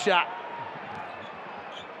 Another rim shot.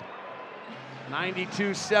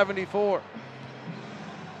 92-74.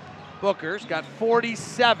 Booker's got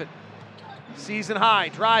 47. Season high,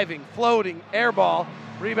 driving, floating, air ball,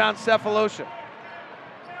 rebound Cephalosha.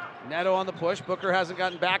 Neto on the push. Booker hasn't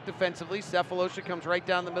gotten back defensively. Cephalosha comes right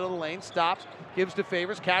down the middle of the lane, stops, gives to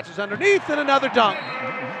Favors, catches underneath, and another dunk.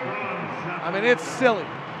 I mean, it's silly.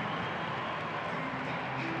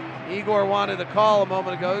 Igor wanted a call a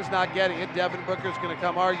moment ago. He's not getting it. Devin Booker's going to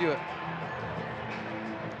come argue it.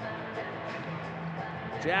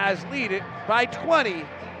 Jazz lead it by 20.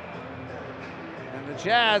 And the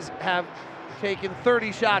Jazz have taken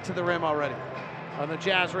 30 shots at the rim already on the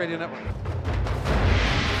Jazz Radio Network.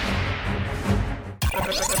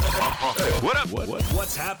 What up?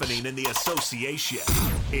 What's happening in the association?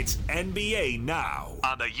 It's NBA Now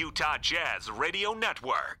on the Utah Jazz Radio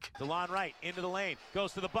Network. DeLon Wright into the lane,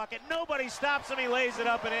 goes to the bucket. Nobody stops him. He lays it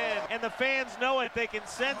up and in. And the fans know it. They can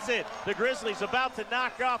sense it. The Grizzlies about to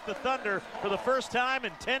knock off the Thunder for the first time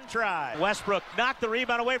in 10 tries. Westbrook knocked the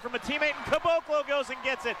rebound away from a teammate, and Caboclo goes and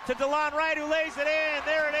gets it to DeLon Wright, who lays it in.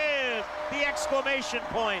 There it is. The exclamation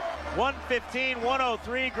point.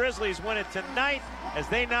 115-103. Grizzlies win it tonight as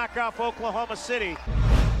they knock off Oklahoma City.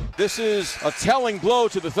 This is a telling blow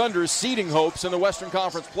to the Thunder's seeding hopes in the Western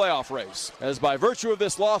Conference playoff race, as by virtue of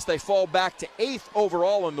this loss, they fall back to 8th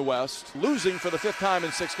overall in the West, losing for the 5th time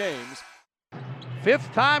in 6 games.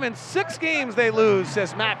 5th time in 6 games they lose,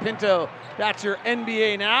 says Matt Pinto. That's your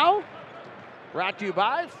NBA Now. Brought to you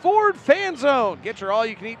by Ford Fan Zone. Get your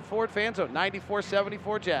all-you-can-eat Ford Fan Zone.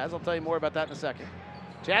 94-74 Jazz. I'll tell you more about that in a second.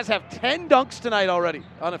 Jazz have 10 dunks tonight already,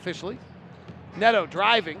 unofficially. Neto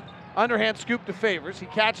driving. Underhand scoop to Favors. He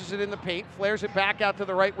catches it in the paint, flares it back out to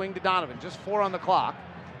the right wing to Donovan. Just 4 on the clock.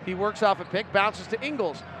 He works off a pick, bounces to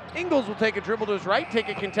Ingles. Ingles will take a dribble to his right, take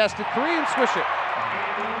a contested 3, and swish it.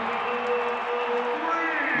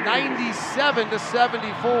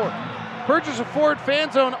 97-74. Purchase a Ford Fan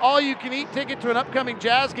Zone all-you-can-eat ticket to an upcoming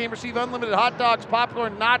Jazz game. Receive unlimited hot dogs,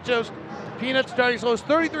 popcorn, nachos, peanuts, starting as low as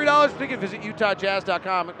 $33 ticket. Visit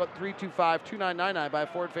UtahJazz.com at 325-2999. Buy a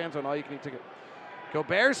Ford Fan Zone all-you-can-eat ticket.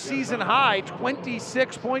 Gobert season high,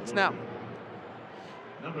 26 points now.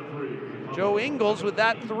 Joe Ingles with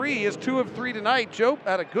that 3 is 2 of 3 tonight. Joe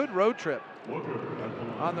had a good road trip.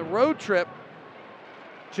 On the road trip,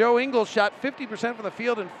 Joe Ingles shot 50% from the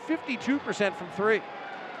field and 52% from 3.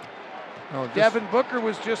 Devin Booker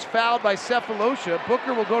was just fouled by Cephalosha.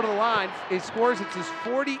 Booker will go to the line. He scores. It's his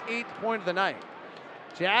 48th point of the night.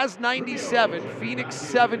 Jazz 97, Phoenix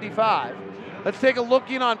 75. Let's take a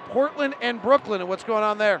look in on Portland and Brooklyn and what's going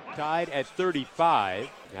on there. Tied at 35.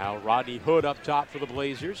 Now Rodney Hood up top for the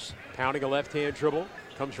Blazers. Pounding a left-hand dribble.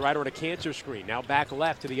 Comes right on a cancer screen. Now back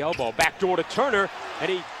left to the elbow. Back door to Turner.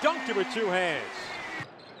 And he dunked it with 2 hands.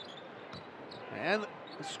 And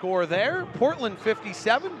the score there. Portland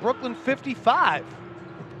 57. Brooklyn 55.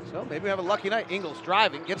 So maybe we have a lucky night. Ingles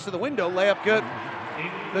driving. Gets to the window. Layup good.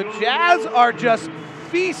 The Jazz are just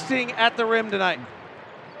feasting at the rim tonight.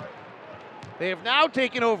 They have now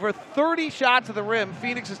taken over 30 shots at the rim.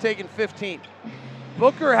 Phoenix has taken 15.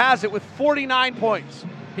 Booker has it with 49 points.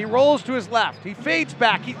 He rolls to his left. He fades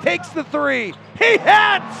back. He takes the 3. He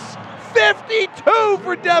hits! 52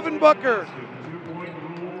 for Devin Booker.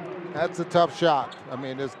 That's a tough shot. I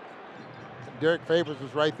mean, Derek Favors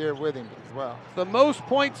was right there with him as well. The most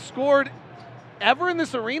points scored ever in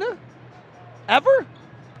this arena? Ever?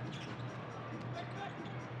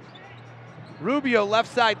 Rubio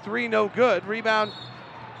left side 3, no good. Rebound,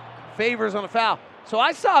 Favors on a foul. So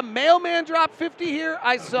I saw Mailman drop 50 here.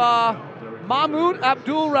 I saw Mahmoud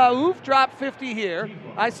Abdul-Rauf drop 50 here.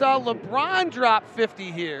 I saw LeBron drop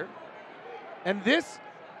 50 here. And this,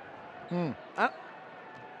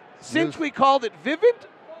 since we called it Vivint,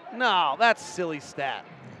 no, that's silly stat.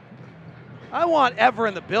 I want ever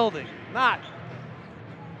in the building, not.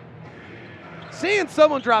 Seeing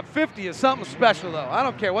someone drop 50 is something special, though. I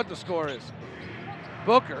don't care what the score is.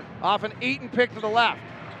 Booker off an 8 and pick to the left.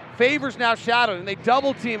 Favors now shadowed, and they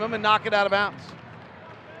double team him and knock it out of bounds.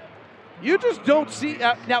 You just don't see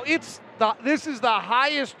now. This is the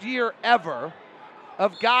highest year ever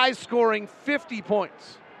of guys scoring 50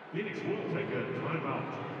 points. Phoenix will take a timeout.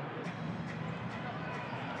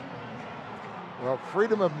 Well,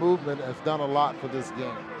 freedom of movement has done a lot for this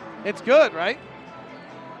game. It's good, right?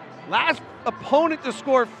 Last opponent to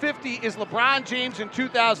score 50 is LeBron James in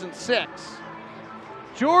 2006.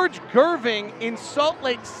 George Gervin in Salt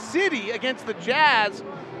Lake City against the Jazz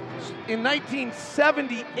in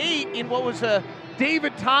 1978 in what was a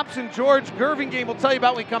David Thompson-George Gervin game we'll tell you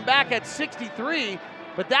about when we come back at 63.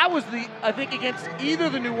 But that was I think against either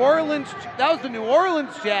the New Orleans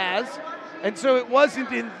Jazz, and so it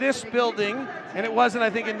wasn't in this building, and it wasn't, I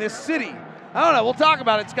think, in this city. I don't know, we'll talk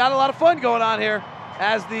about it. It's got a lot of fun going on here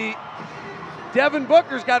as the Devin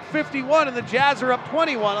Booker's got 51 and the Jazz are up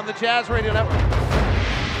 21 on the Jazz Radio Network.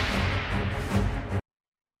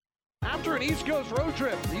 East Coast road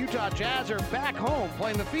trip. The Utah Jazz are back home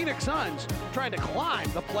playing the Phoenix Suns, trying to climb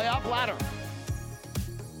the playoff ladder.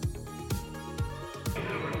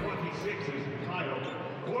 Number 26 is Kyle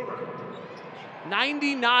Korver.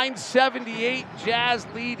 99-78 Jazz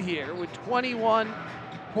lead here with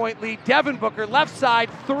 21-point lead. Devin Booker, left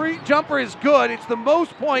side, three jumper is good. It's the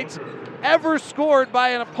most points ever scored by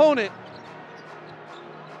an opponent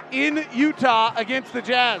in Utah against the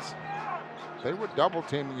Jazz. They were double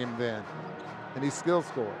teaming him then, and he still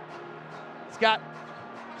scored. He's got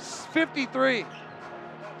 53.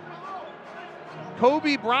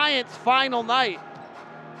 Kobe Bryant's final night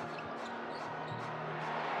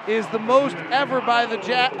is the most ever by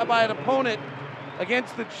an opponent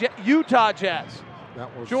against the Utah Jazz.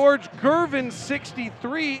 George Gervin's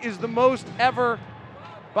 63 is the most ever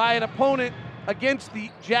by an opponent against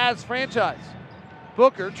the Jazz franchise.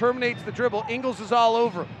 Booker terminates the dribble. Ingles is all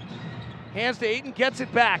over him. Hands to Ayton, gets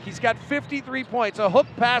it back. He's got 53 points. A hook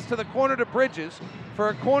pass to the corner to Bridges for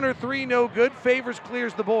a corner three, no good. Favors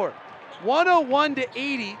clears the board.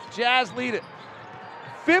 101-80, Jazz lead it.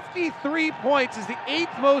 53 points is the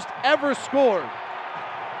 8th most ever scored.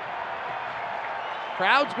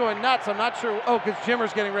 Crowd's going nuts. I'm not sure. Oh, because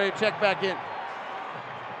Jimmer's getting ready to check back in.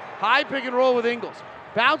 High pick and roll with Ingles.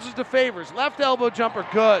 Bounces to Favors. Left elbow jumper,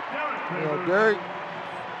 good. Derek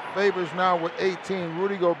Favors now with 18.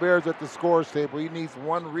 Rudy Gobert's at the scores table. He needs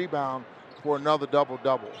 1 rebound for another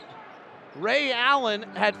double-double. Ray Allen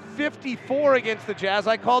had 54 against the Jazz.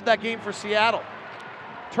 I called that game for Seattle.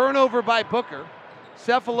 Turnover by Booker.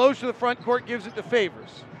 Cephalosha to the front court gives it to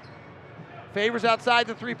Favors. Favors outside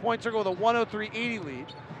the three-point circle with a 103-80 lead.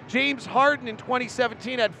 James Harden in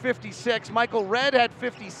 2017 had 56. Michael Redd had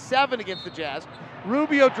 57 against the Jazz.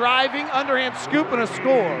 Rubio driving, underhand scoop and a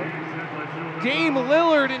score. Dame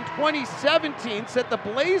Lillard in 2017 set the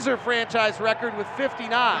Blazer franchise record with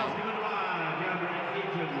 59.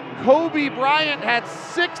 Kobe Bryant had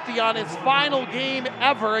 60 on his final game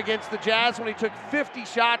ever against the Jazz when he took 50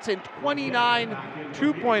 shots and 29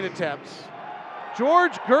 two-point attempts.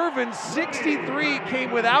 George Gervin's 63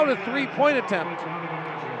 came without a three-point attempt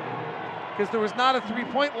because there was not a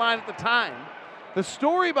three-point line at the time. The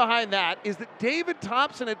story behind that is that David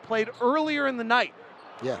Thompson had played earlier in the night.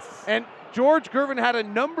 Yes. And George Gervin had a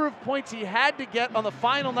number of points he had to get on the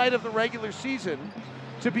final night of the regular season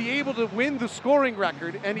to be able to win the scoring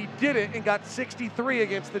record, and he did it and got 63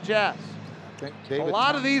 against the Jazz. A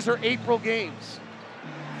lot of these are April games.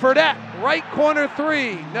 Fredette, right corner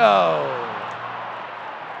three, no.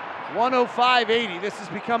 105-80, this has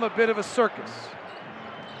become a bit of a circus.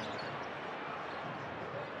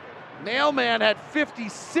 Nailman had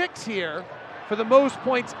 56 here for the most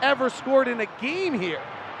points ever scored in a game here.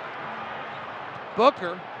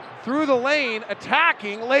 Booker through the lane,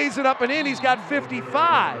 attacking, lays it up and in. He's got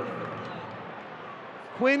 55.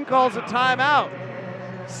 Quinn calls a timeout.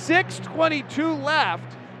 6:22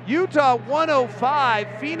 left. Utah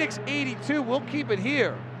 105, Phoenix 82. We'll keep it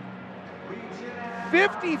here.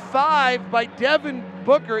 55 by Devin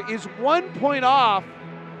Booker is 1 point off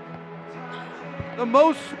the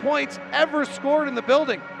most points ever scored in the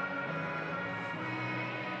building.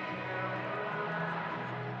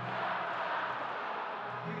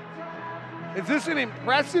 Is this an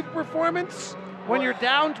impressive performance when you're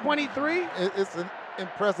down 23? It's an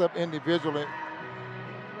impressive individual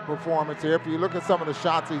performance here. If you look at some of the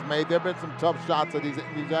shots he's made, there have been some tough shots that he's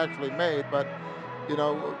actually made, but, you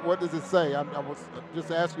know, what does it say? I was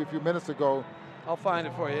just asking you a few minutes ago. I'll find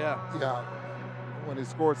it for you, yeah. Yeah, when he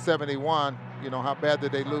scored 71, you know, how bad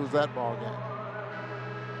did they lose that ball game?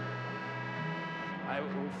 I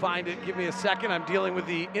will find it. Give me a second. I'm dealing with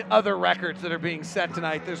the other records that are being set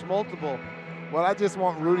tonight. There's multiple. Well, I just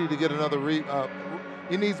want Rudy to get another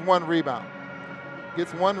he needs 1 rebound.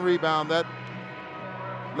 Gets 1 rebound. That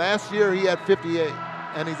last year he had 58,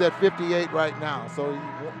 and he's at 58 right now. So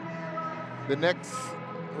the next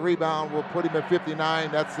rebound will put him at 59.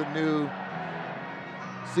 That's the new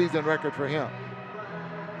season record for him.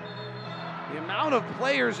 The amount of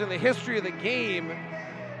players in the history of the game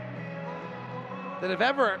that have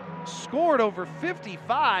ever scored over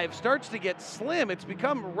 55 starts to get slim. It's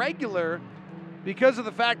become regular because of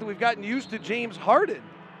the fact that we've gotten used to James Harden.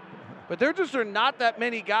 But there just are not that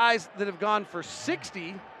many guys that have gone for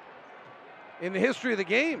 60 in the history of the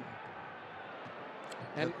game.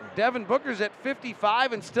 And Devin Booker's at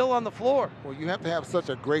 55 and still on the floor. Well, you have to have such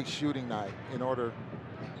a great shooting night in order.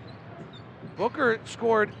 Booker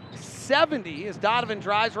scored 70 as Donovan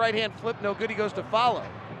drives, right-hand flip, no good, he goes to follow.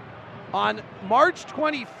 On March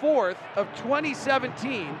 24th of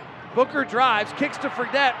 2017, Booker drives, kicks to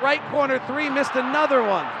Fredette, right corner three, missed another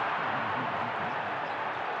one.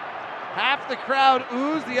 Half the crowd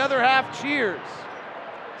oos, the other half cheers.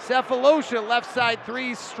 Cephalosha, left side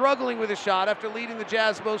three, struggling with a shot after leading the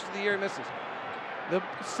Jazz most of the year, misses. The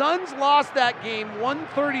Suns lost that game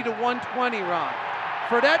 130 to 120, Ron.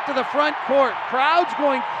 Fredette to the front court. Crowd's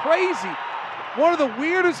going crazy. One of the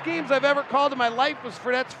weirdest games I've ever called in my life was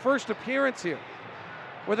Fredette's first appearance here,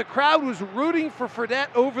 where the crowd was rooting for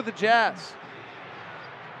Fredette over the Jazz.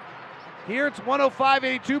 Here it's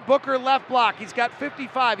 105-82. Booker left block. He's got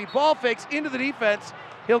 55. He ball fakes into the defense.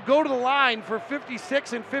 He'll go to the line for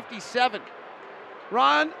 56 and 57.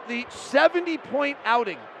 Ron, the 70-point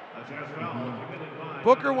outing.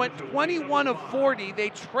 Booker went 21 of 40. They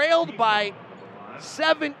trailed by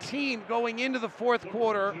 17 going into the fourth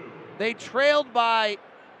quarter. They trailed at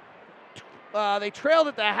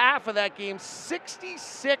the half of that game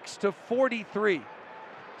 66 to 43.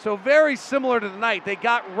 So very similar to tonight. They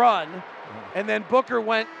got run, and then Booker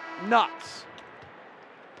went nuts.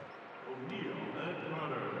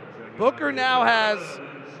 Booker now has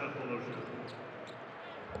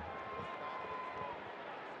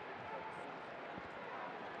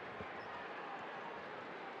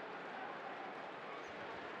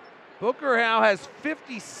Booker now has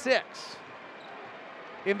 56.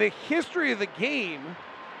 In the history of the game,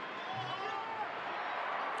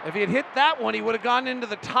 if he had hit that one, he would have gone into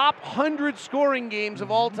the top 100 scoring games of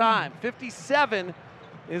all time. 57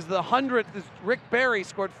 is the 100th. Rick Barry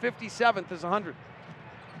scored 57th as 100.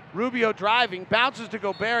 Rubio driving, bounces to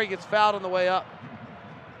Gobert, he gets fouled on the way up.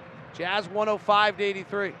 Jazz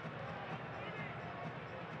 105-83.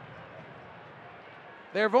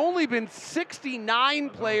 There have only been 69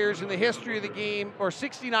 players in the history of the game, or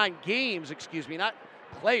 69 games, excuse me, not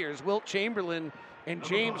players. Wilt Chamberlain and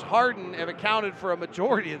James Harden have accounted for a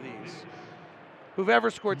majority of these, who've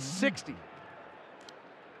ever scored 60.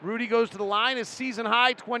 Rudy goes to the line, his season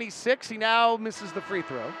high 26. He now misses the free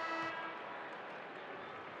throw.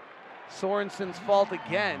 Sorensen's fault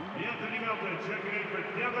again.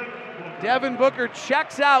 Devin Booker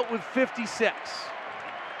checks out with 56.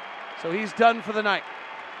 So he's done for the night.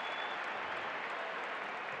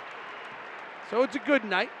 So it's a good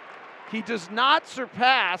night. He does not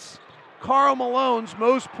surpass Karl Malone's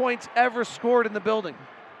most points ever scored in the building.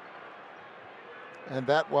 And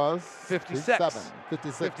that was 56.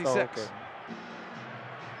 56. 56. Oh, okay.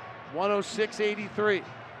 106-83.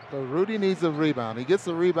 So Rudy needs a rebound. He gets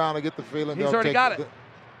the rebound and get the feeling. He's already got it.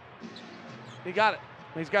 He got it.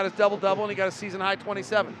 He's got his double-double, and he got a season-high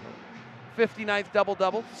 27. 59th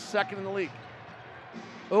double-double, second in the league.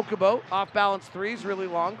 Okubo, off-balance threes, really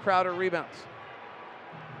long. Crowder rebounds.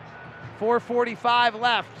 4:45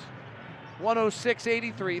 left.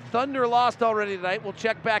 106-83. Thunder lost already tonight. We'll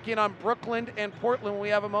check back in on Brooklyn and Portland when we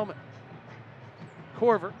have a moment.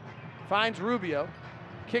 Korver finds Rubio.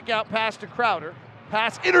 Kick out pass to Crowder.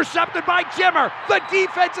 Pass intercepted by Jimmer. The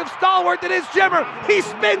defensive stalwart that is Jimmer. He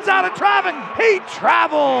spins out of traffic. He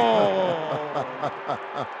travels.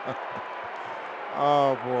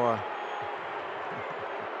 Oh, boy.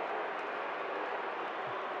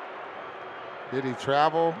 Did he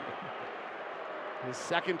travel? His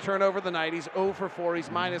second turnover of the night. He's 0 for 4. He's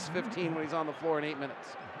minus 15 when he's on the floor in 8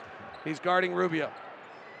 minutes. He's guarding Rubio.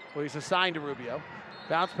 Well, he's assigned to Rubio.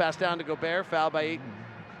 Bounce pass down to Gobert. Fouled by Ayton.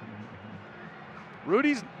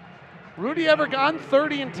 Rudy ever gone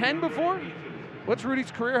 30 and 10 before? What's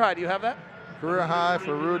Rudy's career high? Do you have that? Career high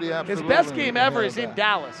for Rudy, absolutely. His best game ever is in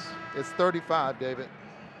Dallas. It's 35, David.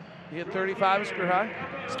 He had 35 as career high?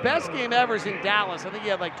 His best game ever is in Dallas. I think he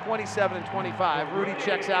had like 27 and 25. Rudy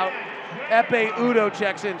checks out. Epe Udo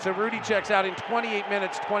checks in. So Rudy checks out in 28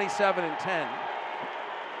 minutes, 27 and 10.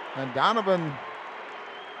 And Donovan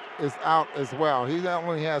is out as well. He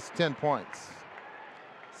only has 10 points.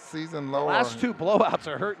 Season lower. The last two blowouts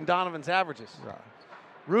are hurting Donovan's averages. Right.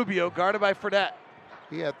 Rubio guarded by Fredette.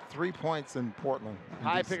 He had 3 points in Portland.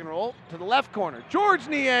 High pick and roll to the left corner. George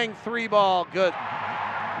Niang, 3-ball, good.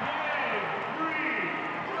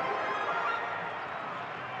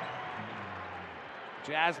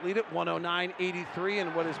 Jazz lead it 109-83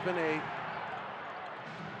 in what has been a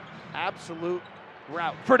absolute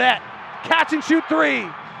rout. Fredette, catch and shoot three.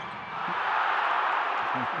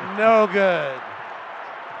 No good.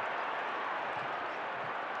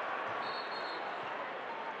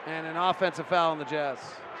 And an offensive foul on the Jazz.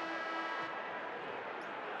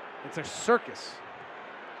 It's a circus.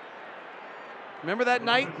 Remember that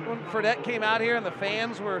night when Fredette came out here and the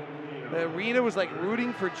fans were, the arena was like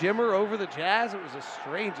rooting for Jimmer over the Jazz? It was the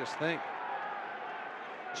strangest thing.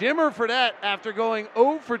 Jimmer Fredette, after going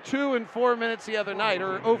 0 for 2 in 4 minutes the other night,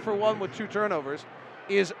 or 0 for 1 with 2 turnovers,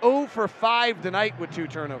 is 0 for 5 tonight with 2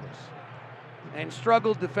 turnovers and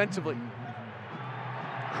struggled defensively.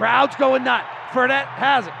 Crowd's going nuts. Fredette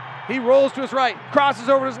has it. He rolls to his right, crosses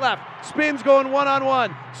over to his left, spins going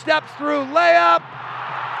one-on-one, steps through, layup.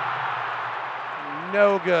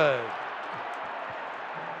 No good.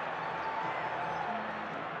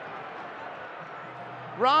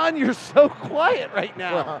 Ron, you're so quiet right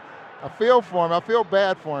now. Well, I feel for him. I feel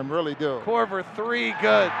bad for him, really do. Korver, 3,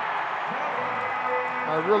 good.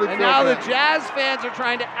 I really and feel now bad. the Jazz fans are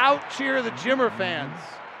trying to out-cheer the Jimmer fans.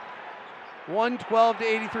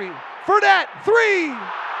 112-83. Fredette, 3!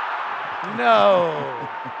 No.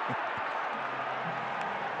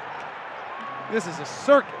 This is a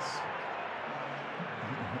circus.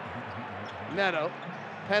 Neto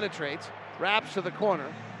penetrates, wraps to the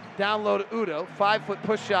corner, down low to Udo, 5-foot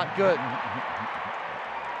push shot, good.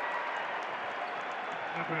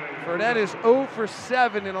 Fredette is 0 for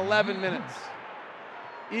 7 in 11 minutes.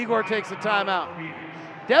 Igor takes a timeout.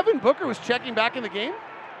 Devin Booker was checking back in the game?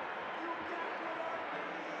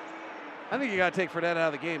 I think you got to take Fredette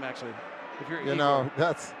out of the game, actually. If you're You Igor. know,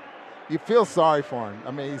 you feel sorry for him.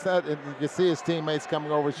 I mean, you can see his teammates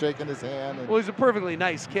coming over, shaking his hand. And, Well, he's a perfectly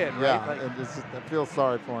nice kid, yeah, right? Like, and I feel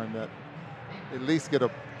sorry for him that at least get a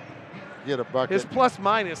bucket. his plus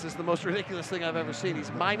minus is the most ridiculous thing I've ever seen.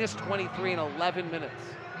 He's minus 23 in 11 minutes.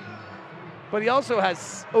 But he also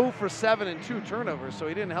has 0 for 7 and 2 turnovers, so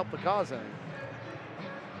he didn't help the cause any.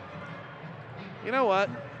 You know what?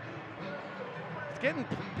 He's getting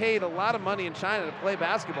paid a lot of money in China to play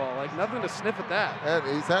basketball. Like, nothing to sniff at that.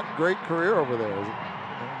 And he's had a great career over there.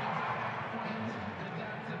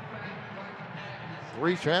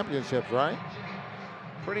 3 championships, right?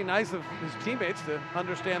 Pretty nice of his teammates to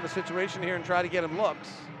understand the situation here and try to get him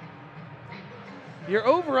looks. Your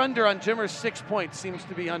over-under on Jimmer's 6 points seems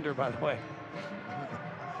to be under, by the way.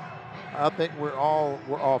 I think we're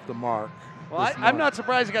off the mark. Well, this I'm morning. not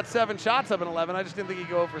surprised he got 7 shots up in 11. I just didn't think he'd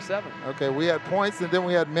go 0 for 7. Okay, we had points and then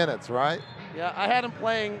we had minutes, right? Yeah, I had him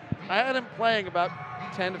playing about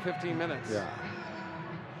 10 to 15 minutes. Yeah.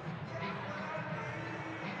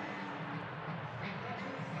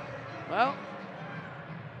 Well,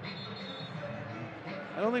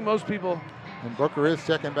 I don't think most people. And Booker is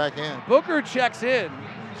checking back in. Booker checks in.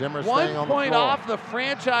 Jimmer's 1 staying on the point floor. off the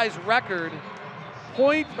franchise record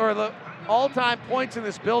point, or the all-time points in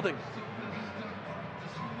this building.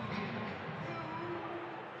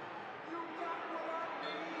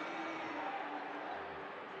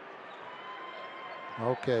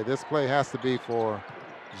 Okay, this play has to be for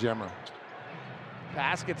Jimmer.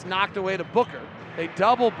 Pass gets knocked away to Booker. They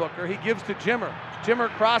double Booker. He gives to Jimmer. Jimmer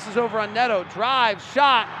crosses over on Neto. Drive,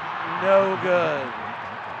 shot, no good.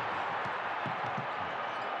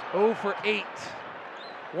 0 for 8.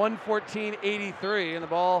 114-83, and the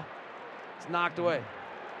ball is knocked away.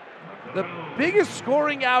 The biggest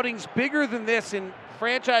scoring outings bigger than this in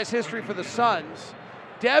franchise history for the Suns.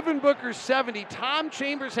 Devin Booker's 70, Tom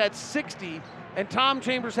Chambers had 60, and Tom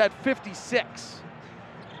Chambers had 56.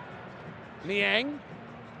 Niang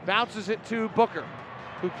bounces it to Booker,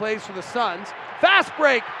 who plays for the Suns. Fast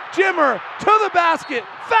break, Jimmer to the basket,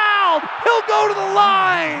 fouled, he'll go to the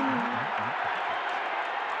line.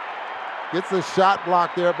 Gets a shot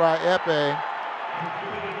blocked there by Epe.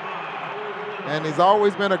 And he's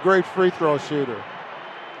always been a great free throw shooter.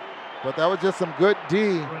 But that was just some good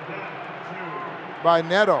D by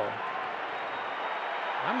Neto.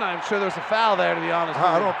 I'm not even sure there's a foul there, to be honest with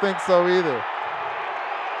you. I don't think so either.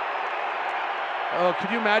 Oh,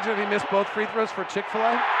 could you imagine if he missed both free throws for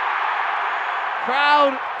Chick-fil-A?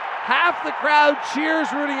 Crowd, half the crowd cheers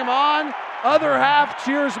rooting him on, other half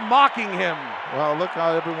cheers mocking him. Well, look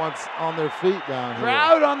how everyone's on their feet down here.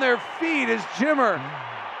 Crowd on their feet is Jimmer,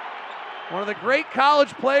 one of the great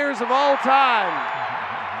college players of all time.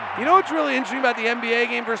 You know what's really interesting about the NBA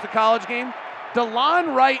game versus the college game?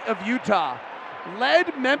 DeLon Wright of Utah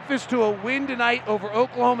led Memphis to a win tonight over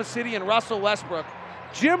Oklahoma City and Russell Westbrook.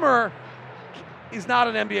 Jimmer is not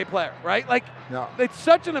an NBA player, right? Like, no. It's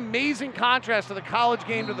such an amazing contrast to the college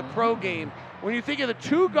game to the pro game. When you think of the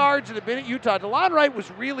 2 guards that have been at Utah, DeLon Wright was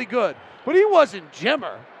really good, but he wasn't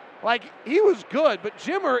Jimmer. Like, he was good, but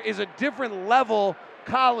Jimmer is a different level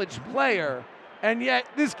college player. And yet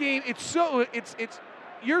this game, it's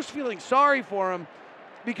you're feeling sorry for him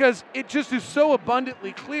because it just is so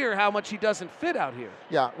abundantly clear how much he doesn't fit out here.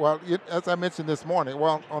 Yeah, well, as I mentioned this morning,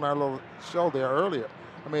 well, on our little show there earlier,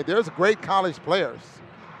 I mean, there's great college players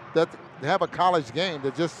that have a college game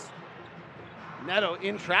that just... Neto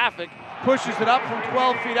in traffic, pushes it up from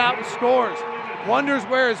 12 feet out and scores. Wonders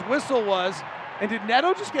where his whistle was. And did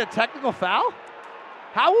Neto just get a technical foul?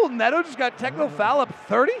 How will Neto just got a technical foul up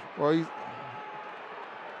 30? Well, We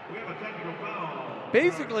have a technical foul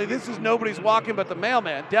Basically, this is nobody's walking but the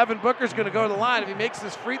mailman. Devin Booker's going to go to the line. If he makes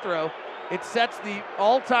this free throw, it sets the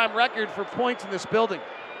all-time record for points in this building.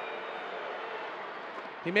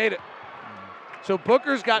 He made it. So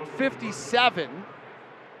Booker's got 57.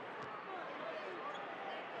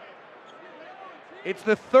 It's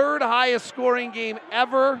the third highest scoring game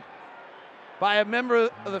ever by a member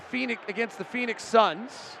of the Phoenix against the Phoenix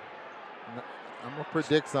Suns. I'm going to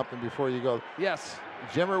predict something before you go. Yes.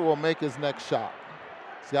 Jimmer will make his next shot.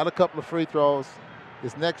 He's got a couple of free throws.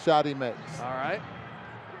 His next shot he makes. All right.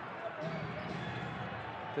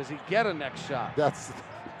 Does he get a next shot? That's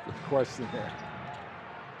the question there.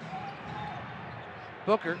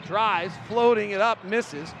 Booker drives, floating it up,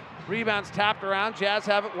 misses. Rebounds tapped around. Jazz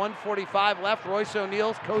have it, 1:45 left. Royce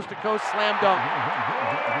O'Neal's coast-to-coast slam dunk.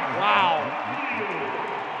 Wow.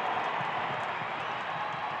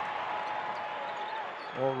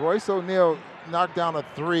 Well, Royce O'Neal knocked down a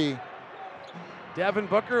three. Devin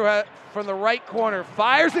Booker from the right corner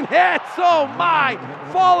fires and hits. Oh my!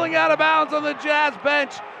 Falling out of bounds on the Jazz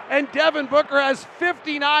bench. And Devin Booker has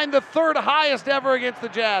 59, the third highest ever against the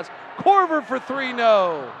Jazz. Korver for three,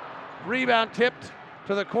 no. Rebound tipped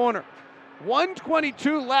to the corner.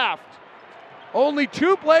 1:22 left. Only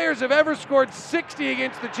two players have ever scored 60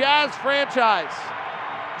 against the Jazz franchise.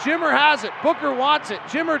 Jimmer has it. Booker wants it.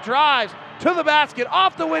 Jimmer drives to the basket,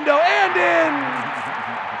 off the window, and in.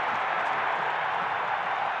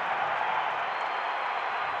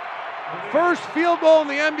 First field goal in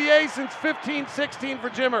the NBA since 15-16 for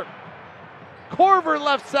Jimmer. Korver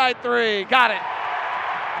left side three. Got it.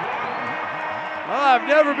 Well, I've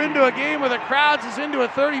never been to a game where the crowd's is into a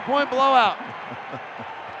 30-point blowout.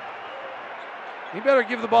 He better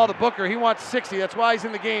give the ball to Booker. He wants 60. That's why he's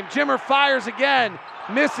in the game. Jimmer fires again.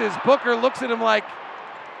 Misses. Booker looks at him like,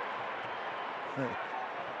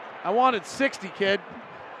 I wanted 60, kid.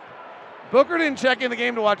 Booker didn't check in the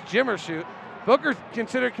game to watch Jimmer shoot. Booker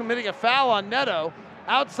considered committing a foul on Neto.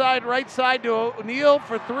 Outside right side to O'Neal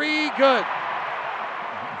for three, good.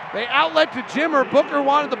 They outlet to Jimmer. Booker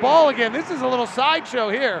wanted the ball again. This is a little sideshow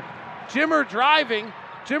here. Jimmer driving.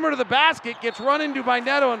 Jimmer to the basket, gets run into by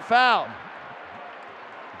Neto and fouled.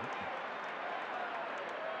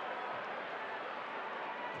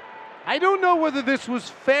 I don't know whether this was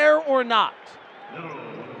fair or not,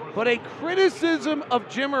 but a criticism of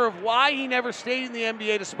Jimmer of why he never stayed in the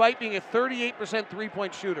NBA despite being a 38%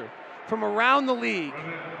 three-point shooter from around the league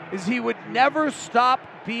is he would never stop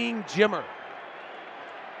being Jimmer.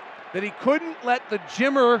 That he couldn't let the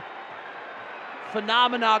Jimmer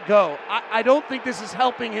phenomena go. I don't think this is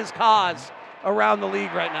helping his cause around the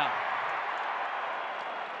league right now.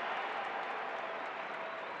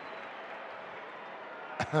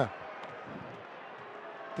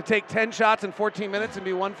 To take 10 shots in 14 minutes and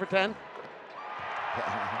be 1 for 10.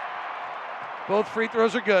 Both free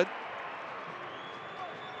throws are good.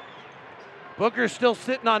 Booker's still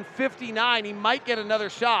sitting on 59. He might get another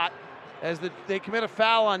shot as they commit a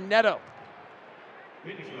foul on Neto.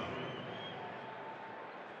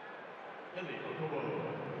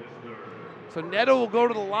 So Neto will go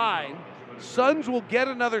to the line. Suns will get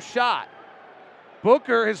another shot.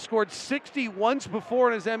 Booker has scored 60 once before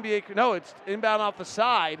in his NBA. No, it's inbound off the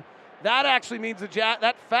side. That actually means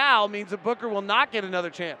that foul means that Booker will not get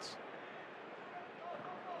another chance.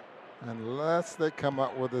 Unless they come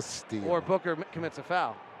up with a steal. Or Booker commits a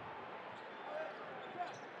foul.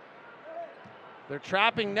 They're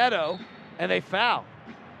trapping Neto, and they foul.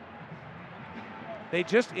 They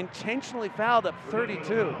just intentionally fouled up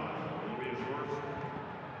 32.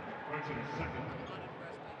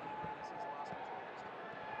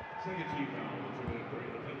 Second team foul for the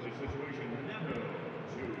great defensive situation.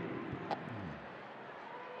 Neto,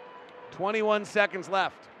 21 seconds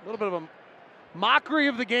left. A little bit of a mockery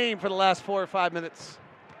of the game for the last 4 or 5 minutes.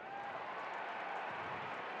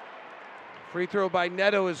 Free throw by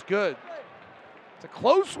Neto is good. It's a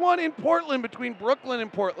close one in Portland between Brooklyn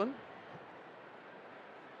and Portland.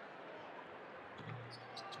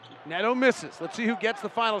 Neto misses. Let's see who gets the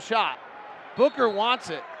final shot. Booker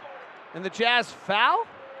wants it. And the Jazz foul?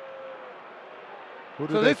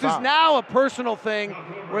 So this is now a personal thing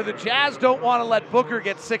where the Jazz don't want to let Booker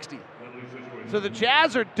get 60. So the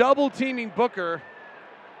Jazz are double teaming Booker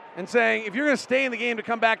and saying, if you're going to stay in the game to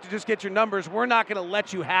come back to just get your numbers, we're not going to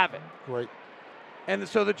let you have it. Great. And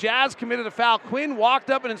so the Jazz committed a foul. Quinn walked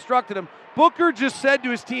up and instructed him. Booker just said to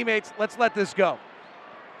his teammates, let's let this go.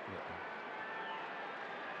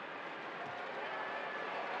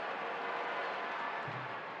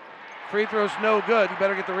 Free throw's no good. You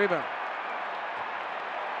better get the rebound.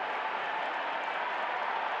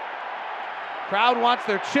 Crowd wants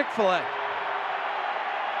their Chick-fil-A.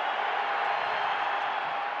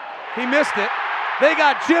 He missed it. They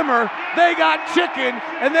got Jimmer, they got Chicken,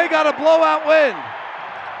 and they got a blowout win.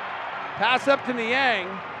 Pass up to Niang.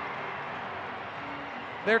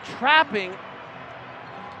 They're trapping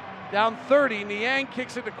down 30. Niang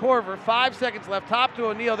kicks it to Korver. 5 seconds left. Top to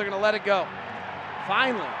O'Neal. They're going to let it go.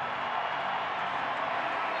 Finally.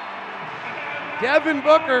 Devin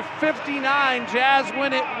Booker, 59. Jazz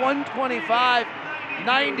win it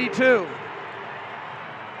 125-92.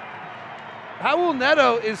 Raul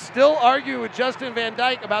Neto is still arguing with Justin Van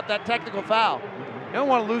Dyke about that technical foul. They don't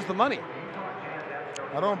want to lose the money.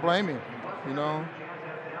 I don't blame him, you know.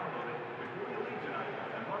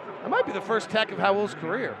 That might be the first tech of Raul's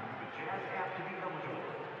career.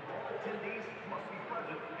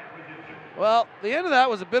 Well, the end of that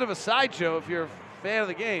was a bit of a sideshow if you're a fan of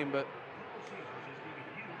the game, but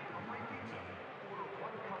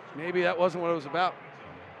maybe that wasn't what it was about.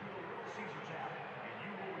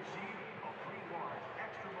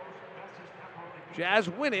 Jazz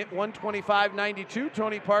win it 125-92.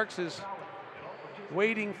 Tony Parks is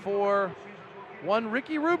waiting for one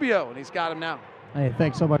Ricky Rubio, and he's got him now. Hey,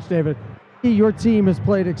 thanks so much, David. Your team has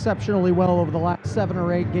played exceptionally well over the last 7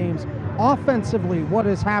 or 8 games. Offensively, what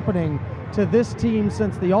is happening to this team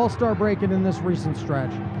since the All-Star break and in this recent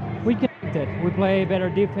stretch? We connected. We play better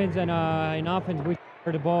defense, and in offense we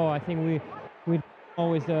score the ball. I think we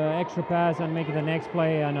always the extra pass and make it the next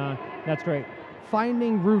play, and that's great.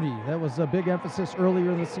 Finding Rudy, that was a big emphasis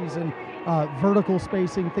earlier in the season. Vertical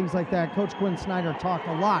spacing, things like that. Coach Quinn Snyder talked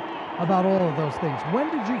a lot about all of those things.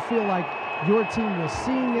 When did you feel like your team was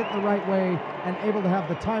seeing it the right way and able to have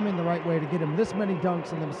the timing the right way to get him this many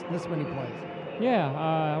dunks and this many plays?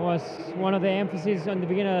 Yeah, it was one of the emphases on the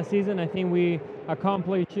beginning of the season. I think we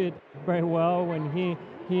accomplished it very well. When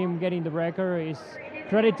him getting the record is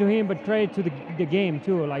credit to him, but credit to the game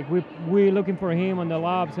too. Like we looking for him on the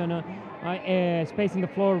lobs and spacing the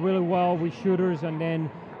floor really well with shooters, and then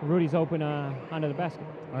Rudy's open under the basket.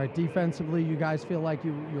 All right, defensively, you guys feel like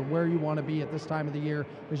you're where you want to be at this time of the year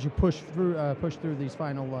as you push through these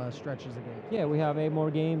final stretches of games. Yeah, we have 8 more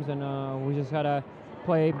games, and we just gotta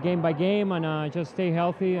play game by game and just stay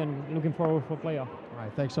healthy and looking forward for playoff. All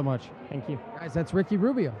right, thanks so much. Thank you. Guys, that's Ricky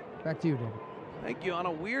Rubio. Back to you, David. Thank you. On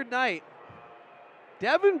a weird night,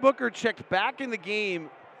 Devin Booker checked back in the game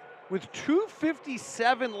with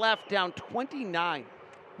 2:57 left, down 29.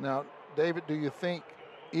 Now, David, do you think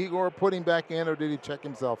Igor put him back in, or did he check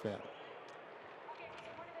himself in?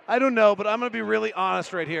 I don't know, but I'm going to be really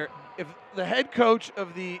honest right here. If the head coach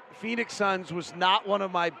of the Phoenix Suns was not one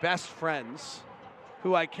of my best friends,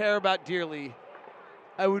 who I care about dearly,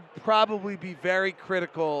 I would probably be very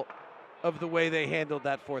critical of the way they handled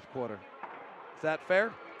that fourth quarter. Is that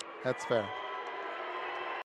fair? That's fair.